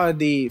or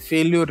the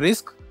failure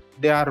risk,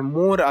 they are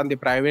more on the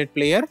private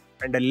player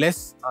and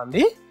less on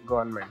the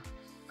government.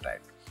 Right.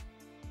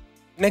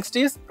 Next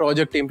is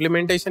project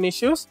implementation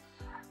issues.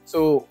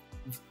 So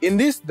in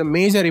this, the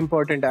major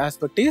important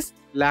aspect is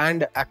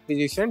land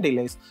acquisition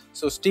delays.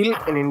 So still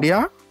in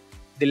India,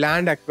 the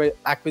land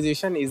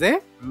acquisition is a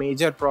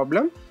major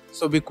problem.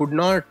 So we could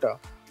not,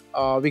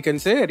 we can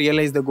say,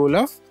 realize the goal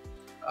of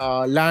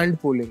land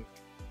pooling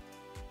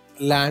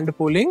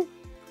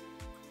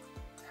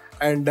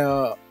and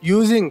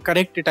using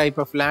correct type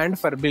of land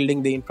for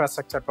building the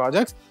infrastructure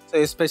projects. So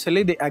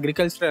especially the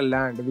agricultural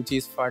land which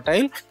is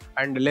fertile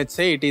and let's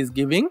say it is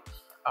giving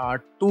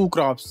 2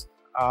 crops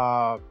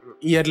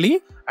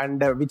yearly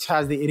and which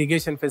has the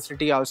irrigation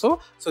facility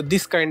also. So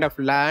this kind of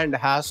land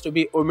has to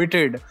be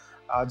omitted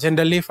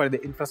generally for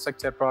the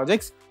infrastructure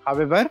projects.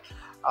 However,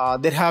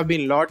 there have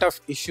been lot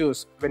of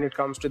issues when it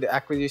comes to the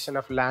acquisition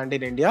of land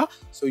in India.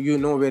 So you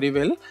know very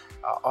well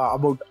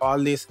about all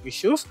these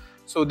issues.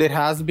 So there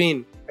has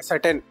been a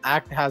certain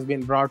act has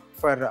been brought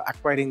for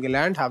acquiring the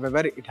land. However,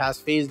 it has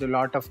faced a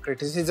lot of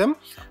criticism.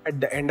 At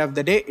the end of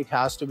the day, it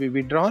has to be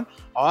withdrawn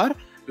or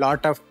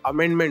lot of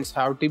amendments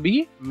have to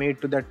be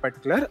made to that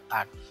particular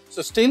act.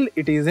 So still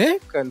it is a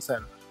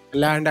concern.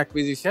 Land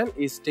acquisition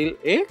is still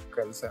a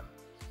concern.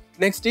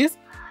 Next is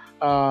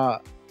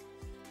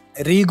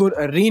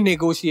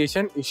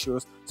renegotiation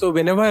issues. So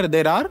whenever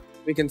there are,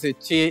 we can say,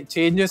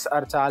 changes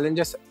or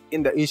challenges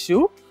in the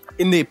issue,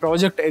 in the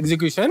project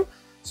execution,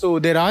 so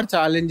there are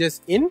challenges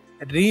in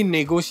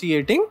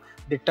renegotiating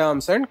the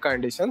terms and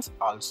conditions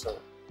also.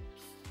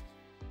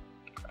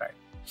 Right.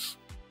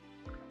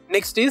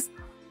 Next is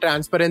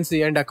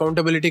transparency and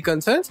accountability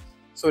concerns.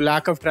 So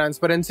lack of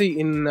transparency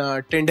in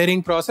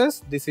tendering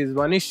process, this is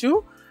one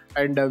issue,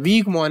 and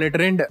weak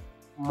monitoring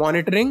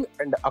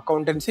and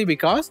accountancy,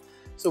 because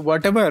so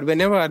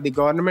whenever the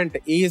government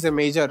is a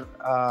major,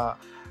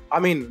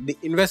 the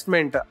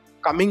investment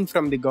coming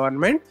from the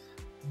government,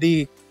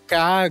 the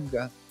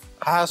CAG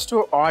has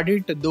to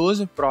audit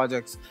those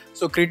projects.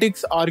 So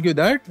critics argue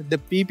that the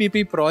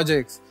PPP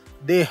projects,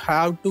 they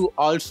have to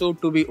also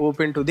to be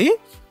open to the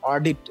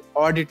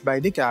audit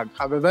by the CAG.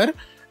 However,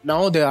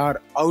 Now they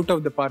are out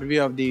of the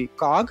purview of the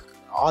COG,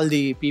 all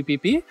the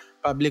PPP,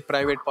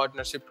 public-private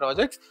partnership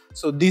projects.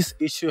 So this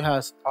issue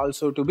has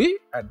also to be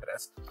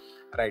addressed,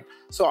 right?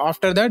 So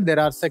after that, there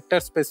are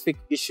sector-specific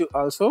issue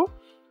also,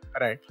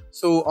 right?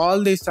 So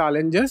all these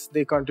challenges,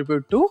 they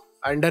contribute to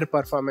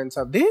underperformance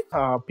of the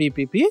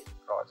PPP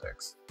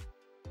projects,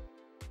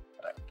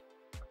 right?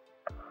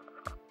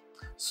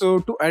 So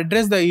to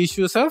address the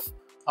issues of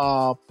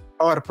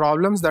or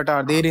problems that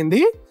are there in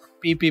the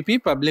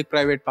PPP,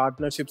 public-private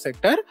partnership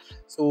sector,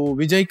 so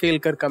Vijay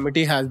Kelkar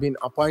committee has been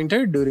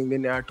appointed during the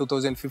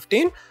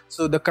 2015.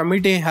 So the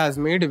committee has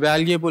made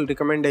valuable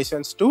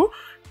recommendations to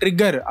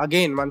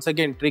once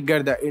again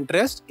trigger the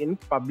interest in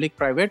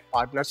public-private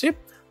partnership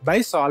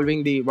by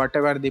solving the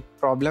whatever the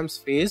problems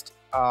faced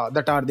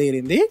that are there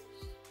in the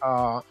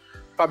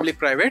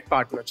public-private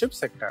partnership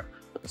sector.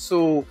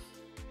 So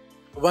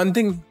one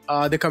thing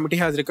the committee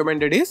has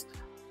recommended is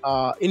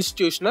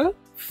institutional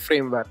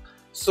framework.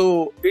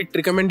 So it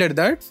recommended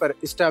that for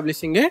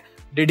establishing a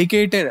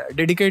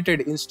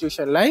dedicated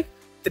institution like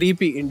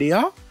 3P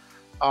India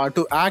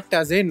to act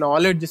as a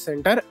knowledge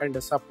center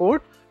and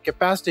support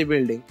capacity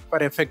building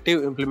for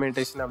effective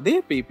implementation of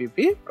the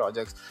PPP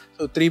projects.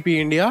 So 3P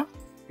India,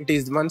 it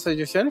is one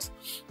suggestion,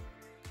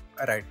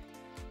 right?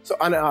 So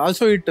and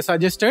also it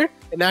suggested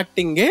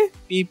enacting a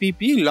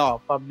PPP law,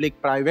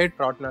 public-private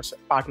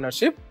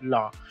partnership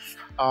law,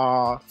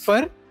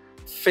 for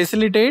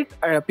facilitate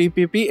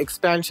PPP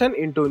expansion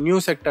into new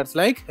sectors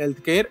like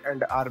healthcare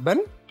and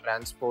urban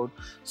transport.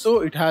 So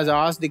it has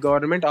asked the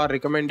government or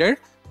recommended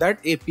that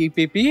a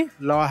PPP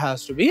law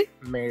has to be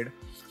made.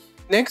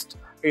 Next,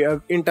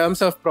 in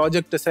terms of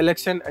project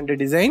selection and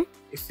design,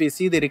 if we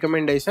see the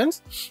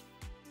recommendations,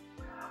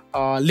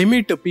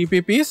 limit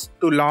PPPs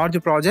to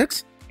large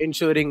projects,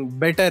 ensuring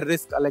better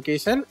risk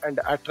allocation and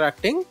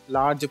attracting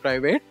large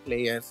private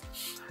players.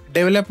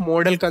 Develop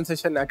model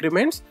concession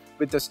agreements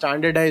with the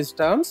standardized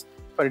terms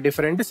for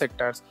different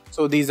sectors.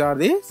 So these are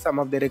some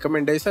of the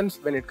recommendations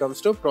when it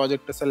comes to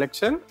project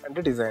selection and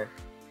design.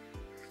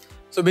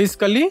 So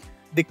basically,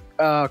 the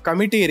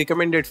committee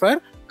recommended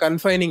for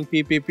confining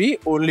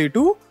PPP only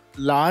to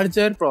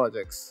larger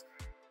projects.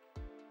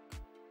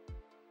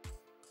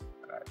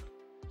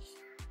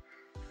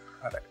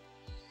 Alright.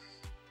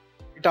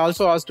 It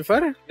also asked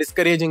for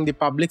discouraging the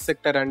public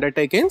sector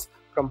undertakings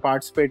from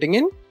participating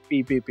in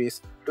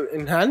PPPs to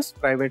enhance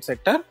private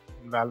sector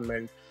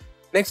involvement.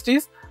 Next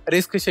is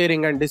risk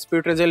sharing and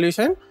dispute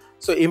resolution.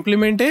 So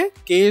implement a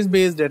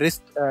case-based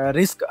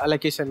risk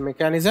allocation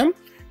mechanism,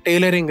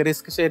 tailoring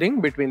risk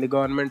sharing between the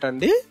government and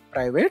the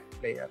private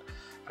player,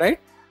 right?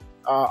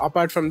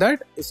 Apart from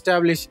that,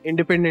 establish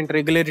independent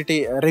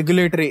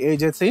regulatory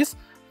agencies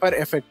for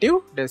effective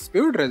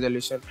dispute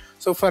resolution.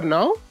 So for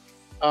now,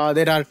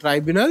 there are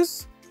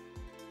tribunals.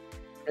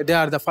 They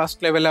are the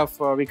first level of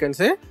we can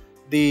say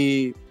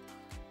the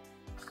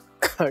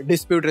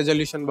dispute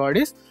resolution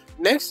bodies.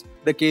 Next,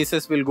 the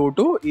cases will go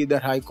to either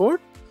High Court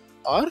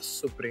or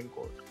Supreme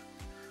Court.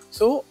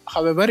 So,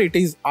 however, it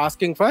is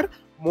asking for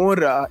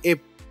more a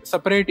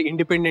separate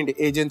independent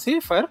agency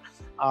for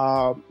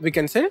we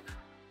can say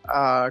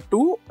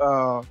to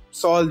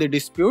solve the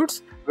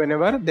disputes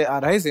whenever they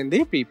arise in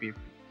the PPP.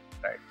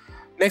 Right.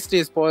 Next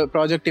is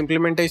project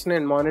implementation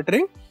and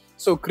monitoring.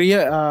 So create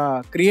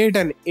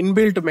an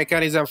inbuilt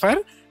mechanism for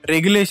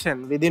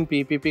regulation within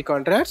PPP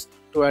contracts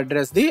to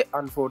address the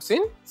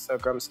unforeseen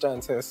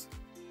circumstances.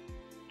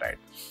 Right.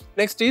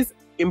 Next is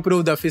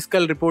improve the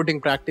fiscal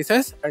reporting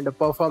practices and the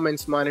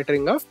performance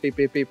monitoring of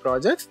PPP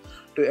projects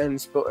to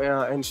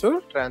ensure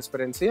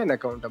transparency and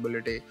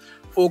accountability.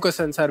 Focus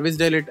on service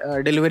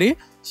delivery.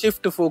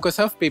 Shift to focus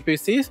of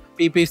PPPs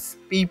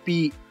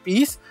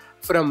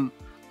from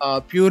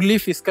purely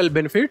fiscal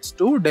benefits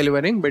to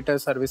delivering better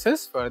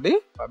services for the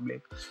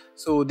public.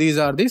 So these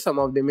are some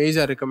of the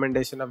major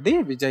recommendations of the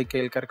Vijay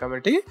Kelkar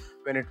committee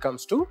when it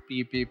comes to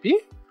PPP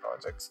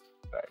projects.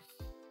 Right.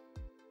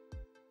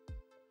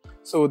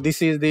 So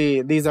these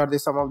are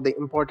some of the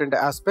important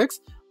aspects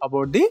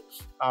about the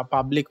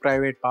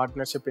public-private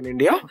partnership in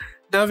India.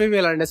 Now we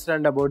will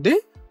understand about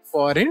the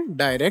foreign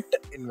direct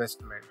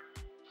investment.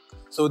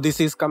 So this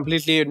is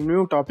completely a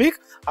new topic.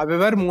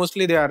 However,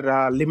 mostly they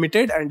are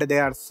limited and they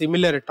are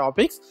similar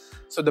topics.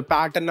 So the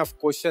pattern of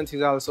questions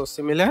is also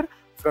similar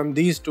from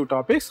these two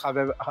topics.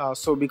 However,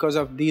 so because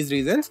of these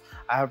reasons,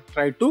 I have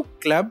tried to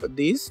club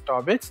these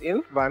topics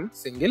in one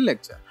single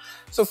lecture.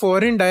 So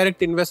foreign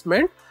direct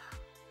investment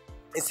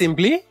is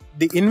simply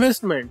the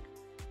investment.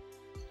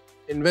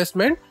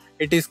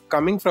 It is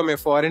coming from a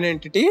foreign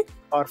entity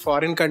or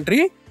foreign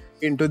country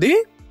into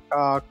the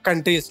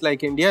countries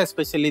like India,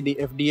 especially the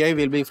FDI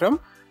will be from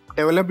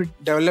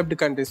developed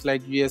countries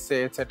like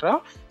USA,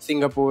 etc.,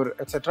 Singapore,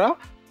 etc.,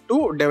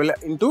 to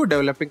develop into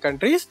developing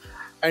countries,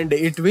 and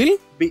it will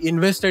be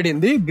invested in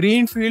the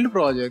greenfield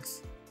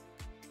projects.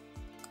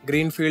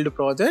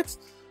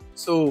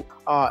 So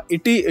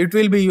it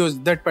will be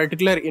used, that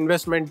particular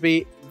investment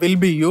will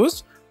be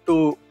used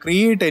to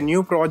create a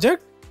new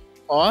project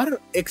or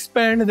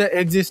expand the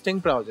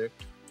existing project.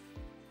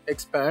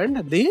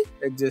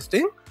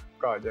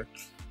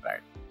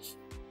 Right.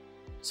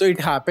 So it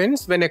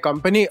happens when a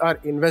company or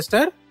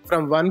investor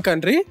from one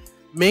country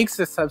makes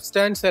a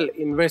substantial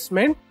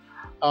investment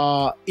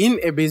in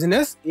a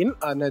business in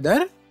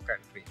another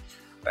country,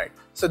 right?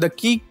 So the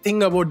key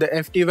thing about the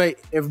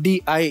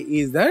FDI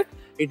is that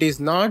it is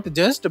not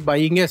just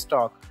buying a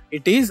stock.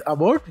 It is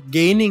about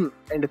gaining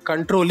and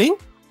controlling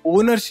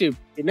ownership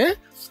in a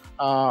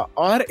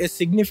or a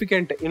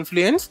significant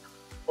influence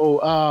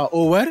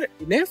over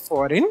in a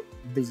foreign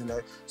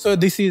business. So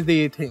this is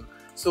the thing.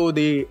 So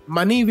the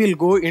money will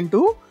go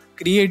into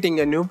creating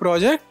a new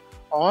project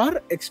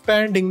or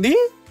expanding the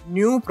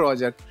new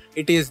project.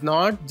 It is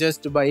not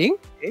just buying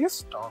a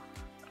stock,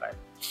 right?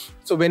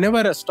 So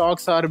whenever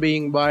stocks are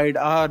being bought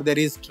or there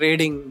is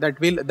trading,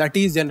 that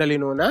is generally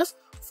known as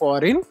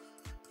foreign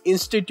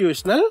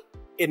institutional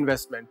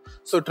investment.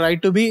 So try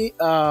to be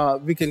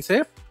we can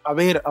say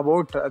aware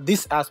about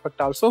this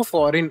aspect also,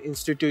 foreign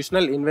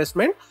institutional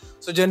investment.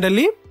 So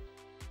generally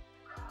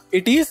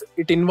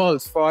it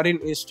involves foreign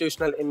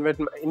institutional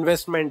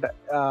investment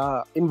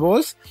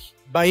involves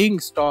buying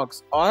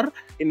stocks or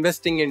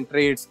investing in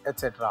trades,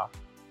 etc.,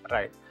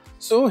 right?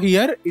 So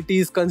here it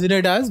is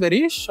considered as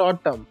very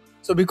short term.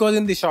 So because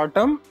in the short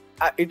term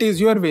it is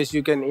your wish,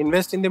 you can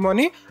invest in the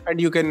money and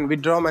you can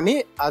withdraw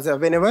money as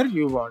whenever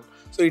you want.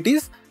 So it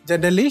is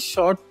generally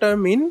short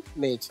term in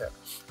nature.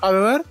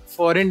 However,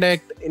 foreign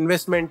direct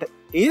investment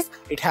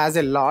it has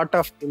a lot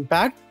of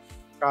impact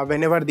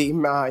whenever the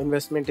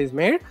investment is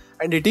made,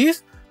 and it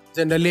is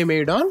generally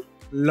made on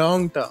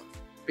long term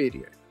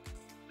period.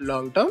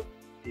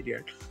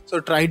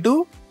 So try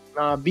to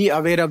be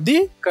aware of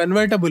the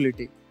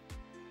convertibility,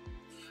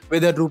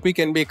 whether rupee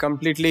can be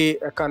completely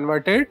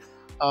converted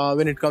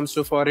when it comes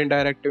to foreign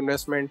direct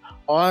investment,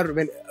 or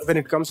when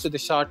it comes to the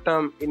short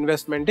term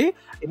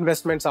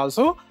investments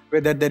also,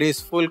 whether there is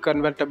full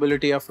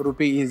convertibility of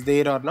rupee is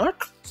there or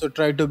not. So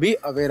try to be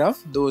aware of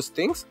those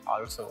things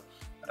also,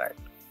 right?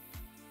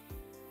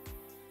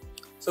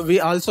 So we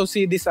also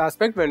see this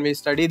aspect when we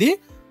study the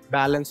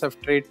balance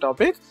of trade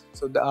topic.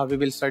 So we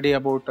will study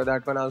about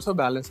that one also,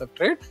 balance of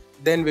trade.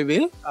 Then we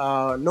will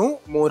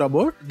know more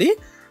about the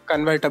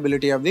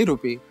convertibility of the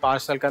rupee,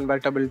 partial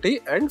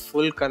convertibility and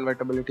full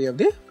convertibility of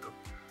the rupee,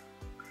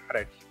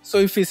 right? So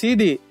if we see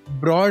the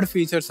broad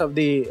features of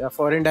the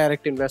foreign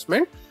direct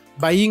investment: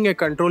 buying a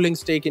controlling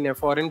stake in a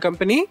foreign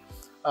company,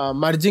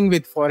 merging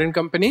with foreign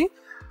company,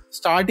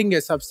 starting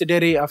a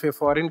subsidiary of a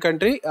foreign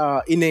country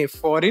in a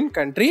foreign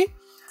country,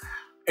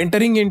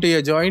 entering into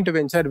a joint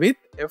venture with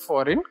a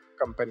foreign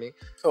company.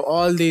 So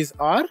all these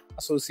are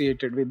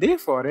associated with the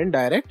foreign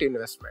direct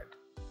investment.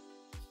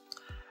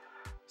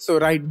 So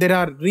right, there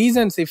are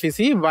reasons if you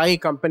see why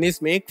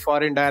companies make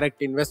foreign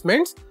direct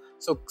investments.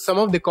 So some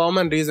of the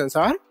common reasons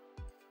are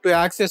to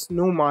access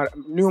new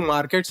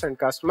markets and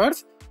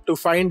customers, to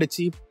find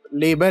cheap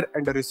labor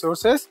and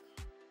resources,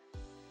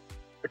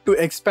 to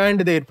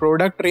expand their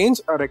product range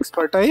or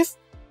expertise,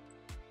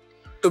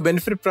 to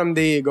benefit from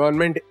the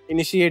government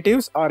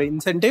initiatives or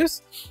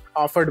incentives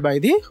offered by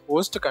the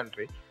host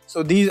country.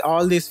 So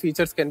all these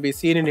features can be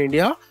seen in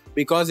India,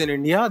 because in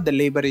India the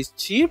labor is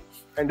cheap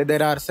and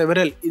there are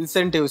several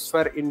incentives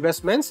for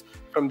investments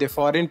from the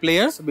foreign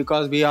players.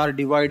 Because we are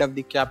devoid of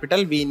the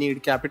capital, we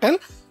need capital,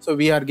 so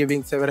we are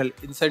giving several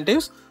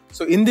incentives.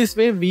 So in this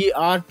way we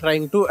are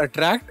trying to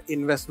attract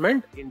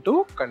investment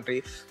into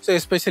country. So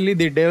especially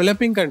the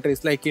developing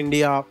countries like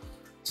India,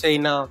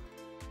 China,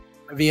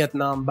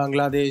 Vietnam,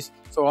 Bangladesh,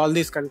 so all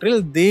these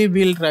countries, they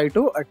will try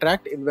to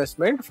attract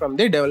investment from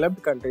the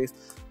developed countries.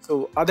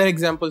 So other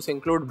examples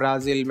include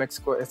Brazil,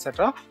 Mexico,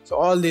 etc. So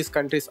all these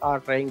countries are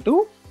trying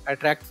to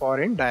attract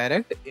foreign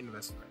direct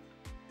investment.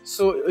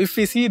 So if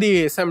we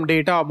see some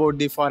data about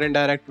the foreign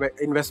direct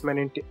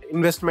investment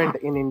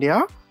in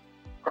India,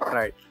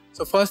 right?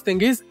 So first thing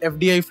is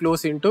FDI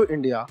flows into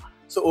India.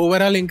 So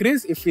overall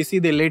increase, if we see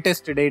the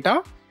latest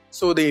data,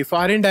 so the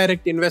foreign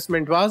direct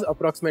investment was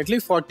approximately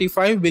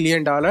 $45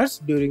 billion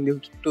during the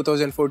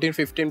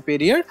 2014-15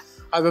 period.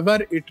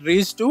 However, it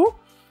reached to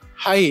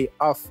high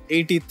of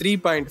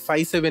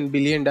 $83.57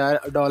 billion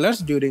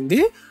during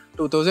the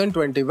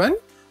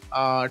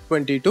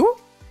 2021-22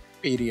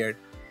 period,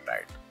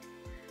 right?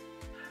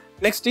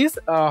 Next is,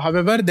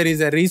 however, there is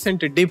a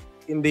recent dip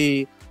in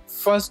the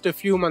first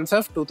few months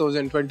of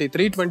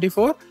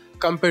 2023-24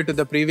 compared to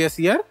the previous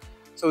year.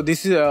 So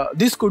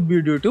this could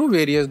be due to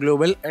various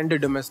global and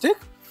domestic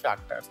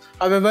factors.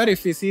 However,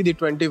 if we see the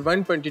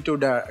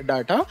 21-22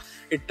 data,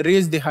 it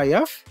reached the high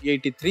of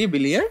 $83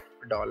 billion.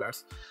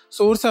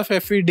 Source of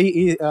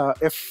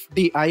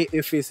FDI,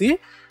 if we see,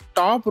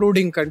 top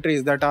ruling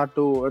countries that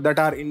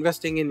are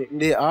investing in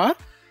India are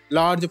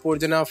large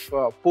portion of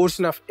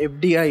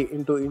FDI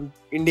into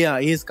India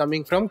is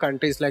coming from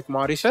countries like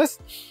Mauritius,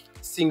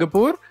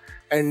 Singapore,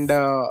 and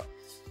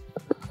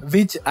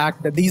which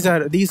act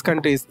these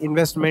countries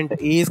investment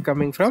is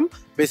coming from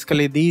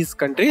basically these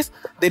countries.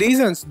 The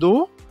reasons,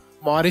 though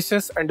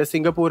Mauritius and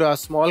Singapore are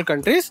small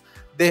countries,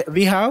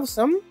 we have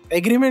some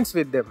agreements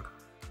with them.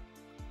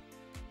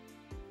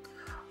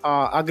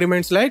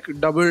 Agreements like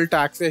double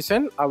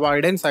taxation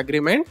avoidance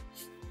agreement,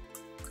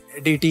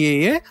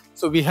 DTAA.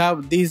 So we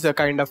have these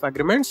kind of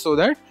agreements so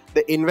that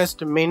the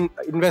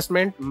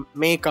investment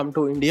may come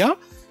to India.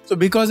 So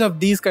because of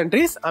these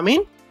countries, I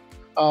mean,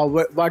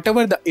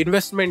 whatever the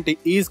investment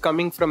is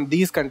coming from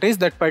these countries,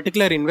 that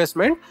particular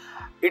investment,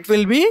 it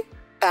will be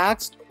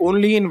taxed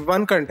only in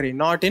one country,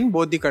 not in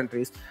both the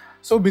countries.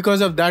 So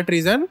because of that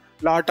reason,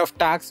 lot of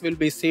tax will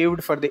be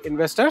saved for the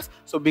investors.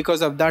 So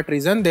because of that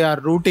reason, they are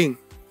routing,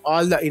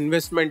 all the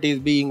investment is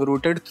being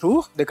routed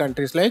through the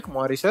countries like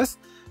Mauritius,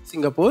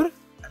 Singapore,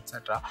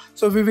 etc.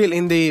 So we will,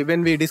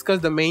 when we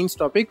discuss the mains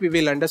topic, we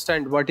will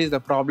understand what is the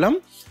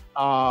problem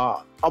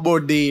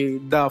about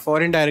the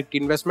foreign direct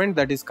investment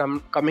that is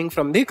coming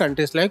from the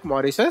countries like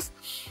Mauritius,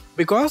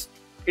 because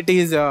it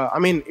is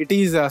it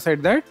is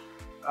said that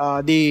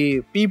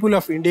the people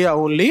of India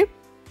only,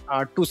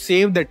 to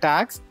save the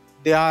tax,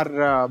 they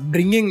are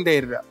bringing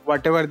their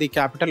whatever the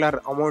capital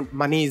or amount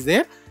money is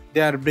there,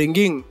 they are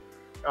bringing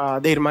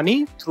their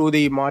money through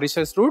the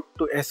Mauritius route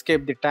to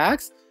escape the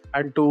tax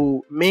and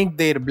to make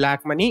their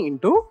black money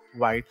into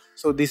white.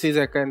 So this is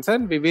a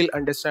concern. We will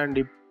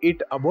understand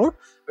it about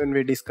when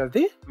we discuss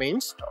the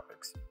mains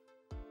topics.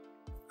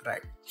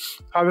 Right.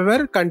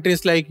 However,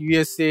 countries like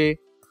USA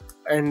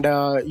and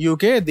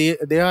UK,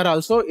 they are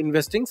also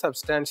investing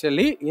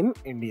substantially in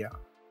India.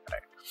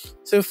 Right.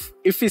 So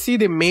if we see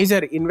the major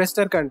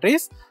investor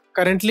countries,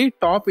 currently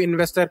top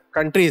investor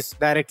countries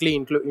directly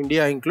include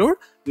India, include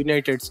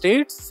United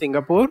States,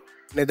 Singapore,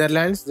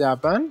 Netherlands,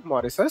 Japan,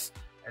 Mauritius,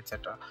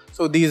 etc.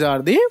 So these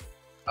are the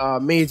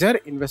major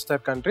investor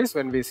countries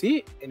when we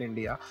see in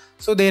India.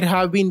 So there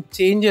have been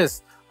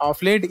changes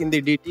of late in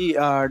the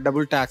DT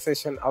double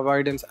taxation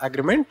avoidance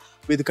agreement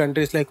with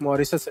countries like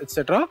Mauritius,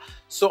 etc.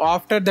 So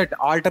after that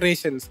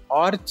alterations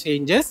or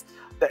changes,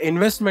 the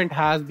investment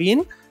has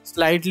been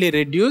slightly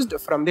reduced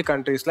from the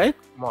countries like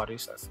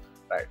Mauritius.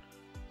 Right.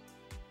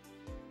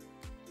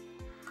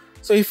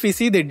 So if we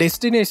see the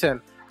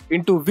destination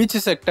into which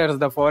sectors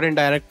the foreign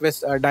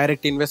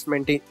direct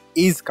investment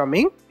is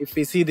coming, if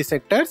we see the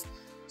sectors,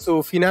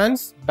 so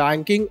finance,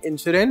 banking,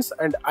 insurance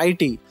and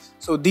IT.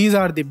 So these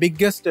are the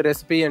biggest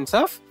recipients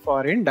of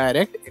foreign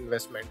direct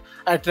investment,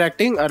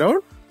 attracting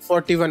around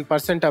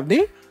 41% of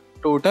the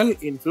total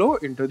inflow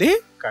into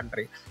the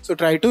country. So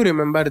try to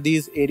remember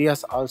these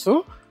areas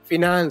also: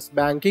 finance,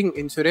 banking,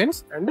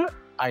 insurance and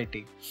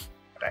IT.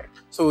 Right.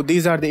 So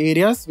these are the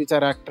areas which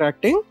are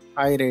attracting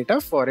high rate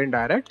of foreign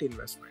direct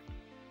investment.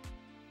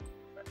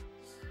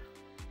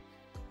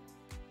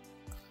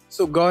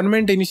 So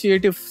government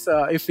initiatives,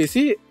 if we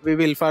see, we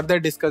will further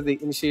discuss the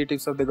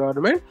initiatives of the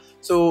government.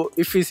 So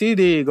if we see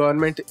the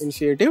government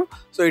initiative,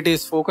 so it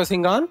is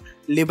focusing on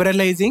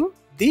liberalizing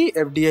the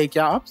FDI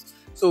caps.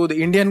 So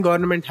the Indian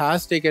government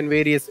has taken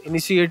various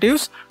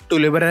initiatives to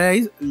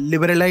liberalize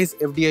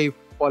FDI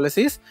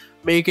policies,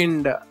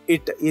 making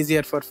it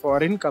easier for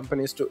foreign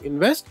companies to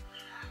invest.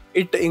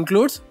 It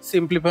includes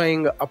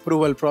simplifying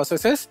approval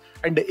processes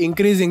and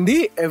increasing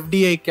the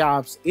FDI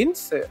caps in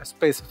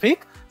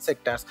specific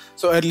sectors.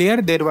 So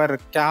earlier there were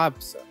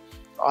caps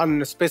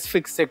on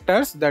specific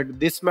sectors that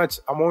this much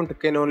amount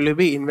can only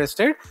be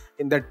invested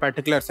in that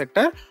particular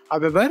sector.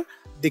 However,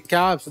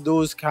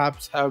 those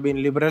caps have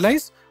been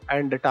liberalized,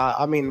 and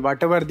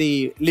whatever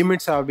the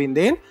limits have been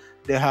there,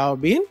 they have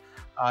been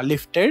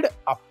lifted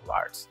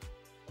upwards.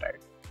 Right.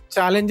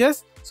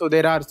 Challenges. So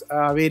there are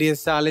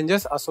various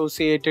challenges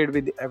associated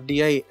with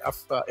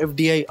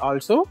FDI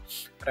also.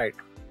 Right.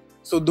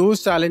 So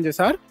those challenges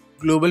are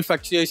global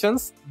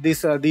fluctuations.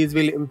 These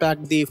will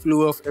impact the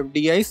flow of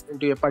FDIs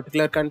into a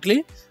particular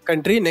country.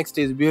 Next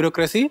is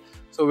bureaucracy.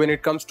 So when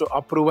it comes to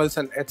approvals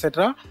and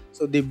etc.,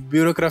 so the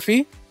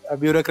bureaucracy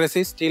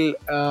still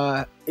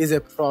is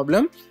a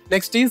problem.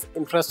 Next is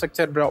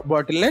infrastructure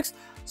bottlenecks.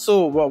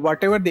 So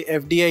whatever the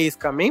FDI is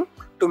coming,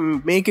 to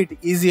make it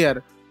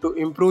easier to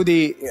improve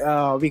the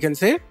we can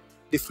say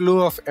the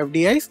flow of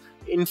FDIs,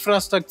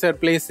 infrastructure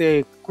plays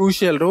a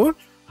crucial role.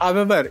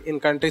 However, in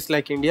countries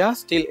like India,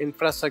 still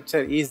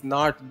infrastructure is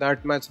not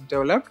that much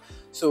developed,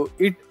 so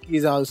it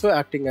is also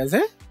acting as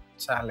a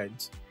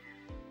challenge.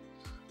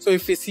 So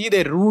if we see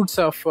the routes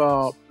of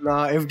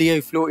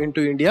FDI flow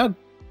into India,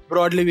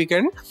 broadly we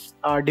can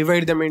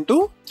divide them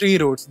into 3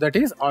 routes, that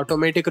is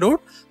automatic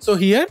route. So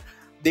here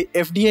the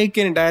FDI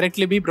can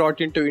directly be brought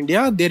into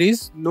India. There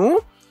is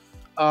no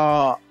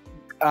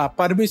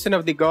permission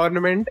of the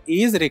government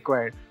is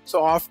required.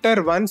 So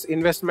after once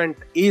investment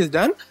is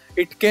done,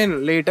 it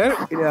can later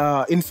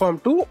inform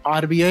to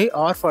RBI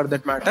or for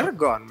that matter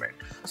government.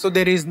 So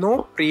there is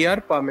no prior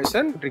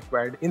permission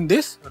required in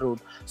this route.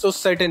 So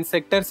certain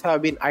sectors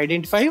have been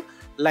identified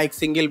like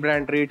single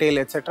brand retail,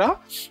 etc.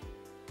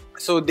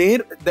 So there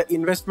the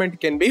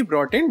investment can be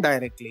brought in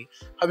directly.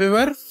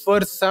 However,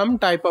 for some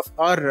type of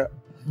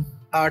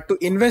to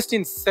invest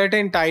in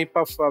certain type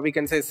of we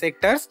can say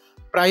sectors,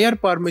 prior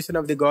permission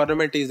of the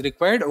government is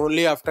required.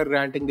 Only after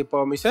granting the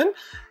permission,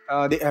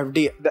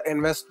 the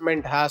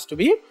investment has to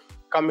be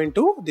come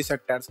into the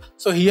sectors.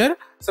 So here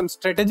some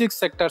strategic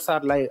sectors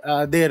are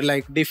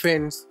like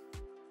defense,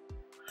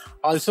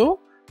 also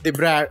the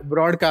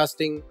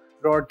broadcasting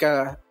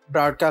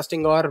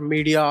or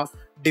media,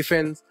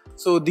 defense,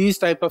 So these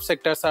type of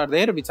sectors are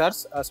there which are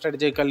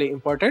strategically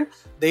important.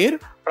 Their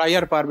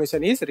prior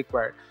permission is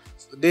required.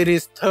 So there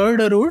is third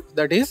route,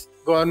 that is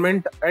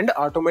government and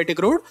automatic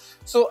route.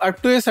 So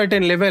up to a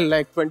certain level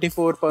like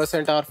 24%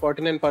 or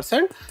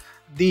 49%,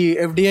 the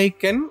FDI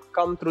can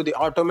come through the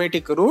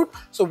automatic route.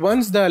 So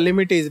once the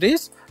limit is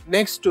reached,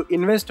 next to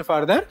invest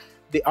further,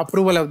 the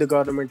approval of the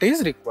government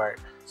is required.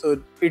 So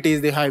it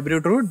is the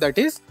hybrid route, that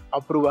is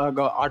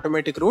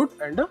automatic route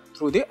and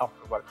through the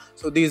approval.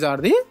 So these are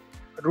the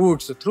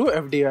routes through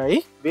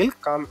FDI will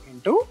come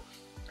into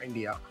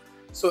India.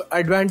 So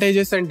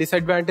advantages and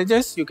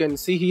disadvantages you can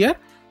see here.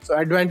 So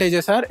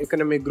advantages are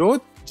economic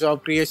growth,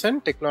 job creation,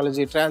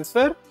 technology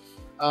transfer,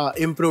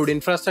 improved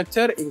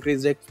infrastructure,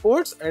 increased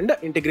exports, and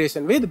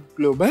integration with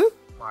global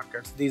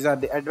markets. These are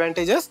the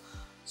advantages.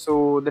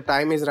 So the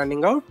time is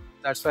running out,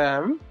 that's why I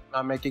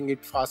am making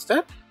it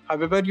faster.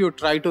 However, you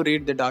try to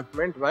read the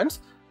document once,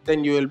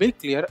 then you will be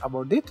clear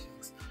about the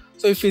things.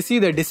 So if you see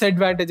the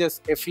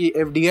disadvantages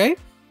FDI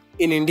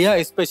in India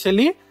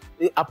especially,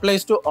 it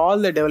applies to all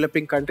the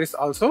developing countries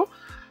also.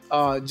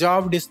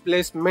 Job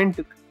displacement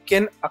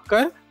can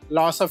occur,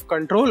 loss of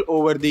control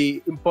over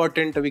the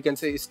important, we can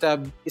say,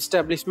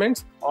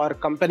 establishments or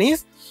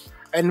companies,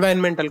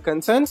 environmental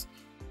concerns,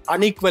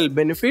 unequal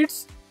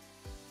benefits,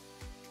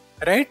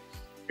 right?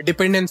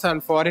 Dependence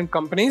on foreign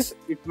companies,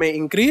 it may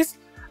increase,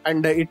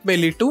 and it may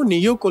lead to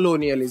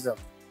neocolonialism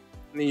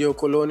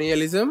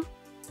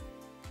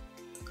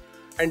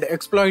and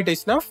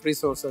exploitation of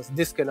resources.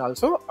 This can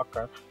also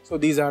occur. So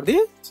these are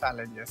the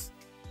challenges.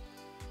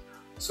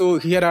 So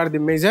here are the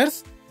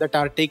measures that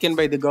are taken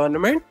by the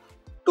government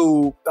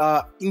to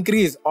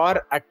increase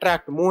or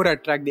attract the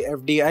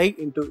FDI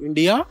into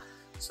India.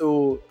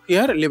 So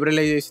here,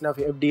 liberalization of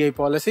FDI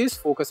policies,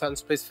 focus on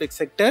specific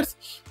sectors,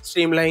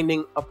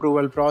 streamlining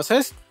approval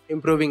process,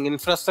 improving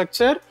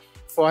infrastructure,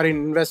 foreign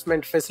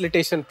investment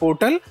facilitation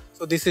portal.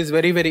 So this is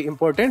very, very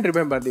important.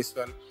 Remember this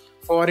one.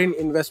 Foreign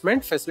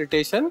investment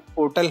facilitation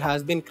portal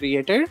has been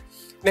created.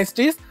 Next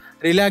is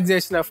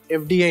relaxation of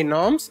FDI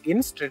norms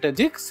in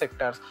strategic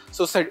sectors.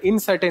 So in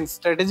certain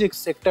strategic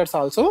sectors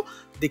also,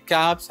 the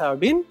caps have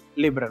been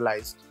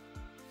liberalized.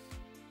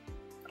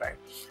 Right.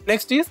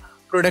 Next is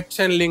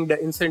production linked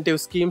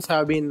incentive schemes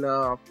have been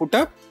put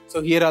up.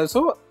 So here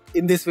also,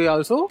 in this way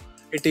also,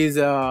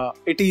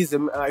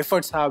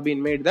 efforts have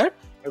been made that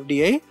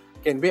FDI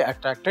can be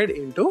attracted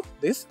into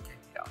this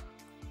area.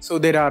 So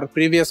there are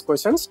previous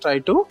questions. Try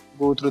to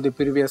go through the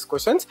previous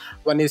questions.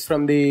 One is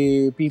from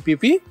the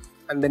PPP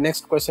and the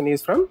next question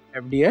is from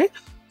FDI.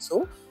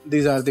 So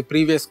these are the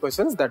previous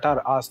questions that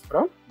are asked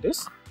from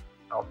this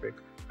topic.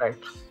 Right.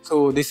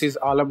 So this is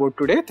all about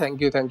today.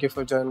 Thank you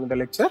for joining the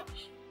lecture.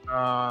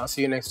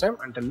 See you next time.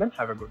 Until then,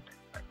 have a good day.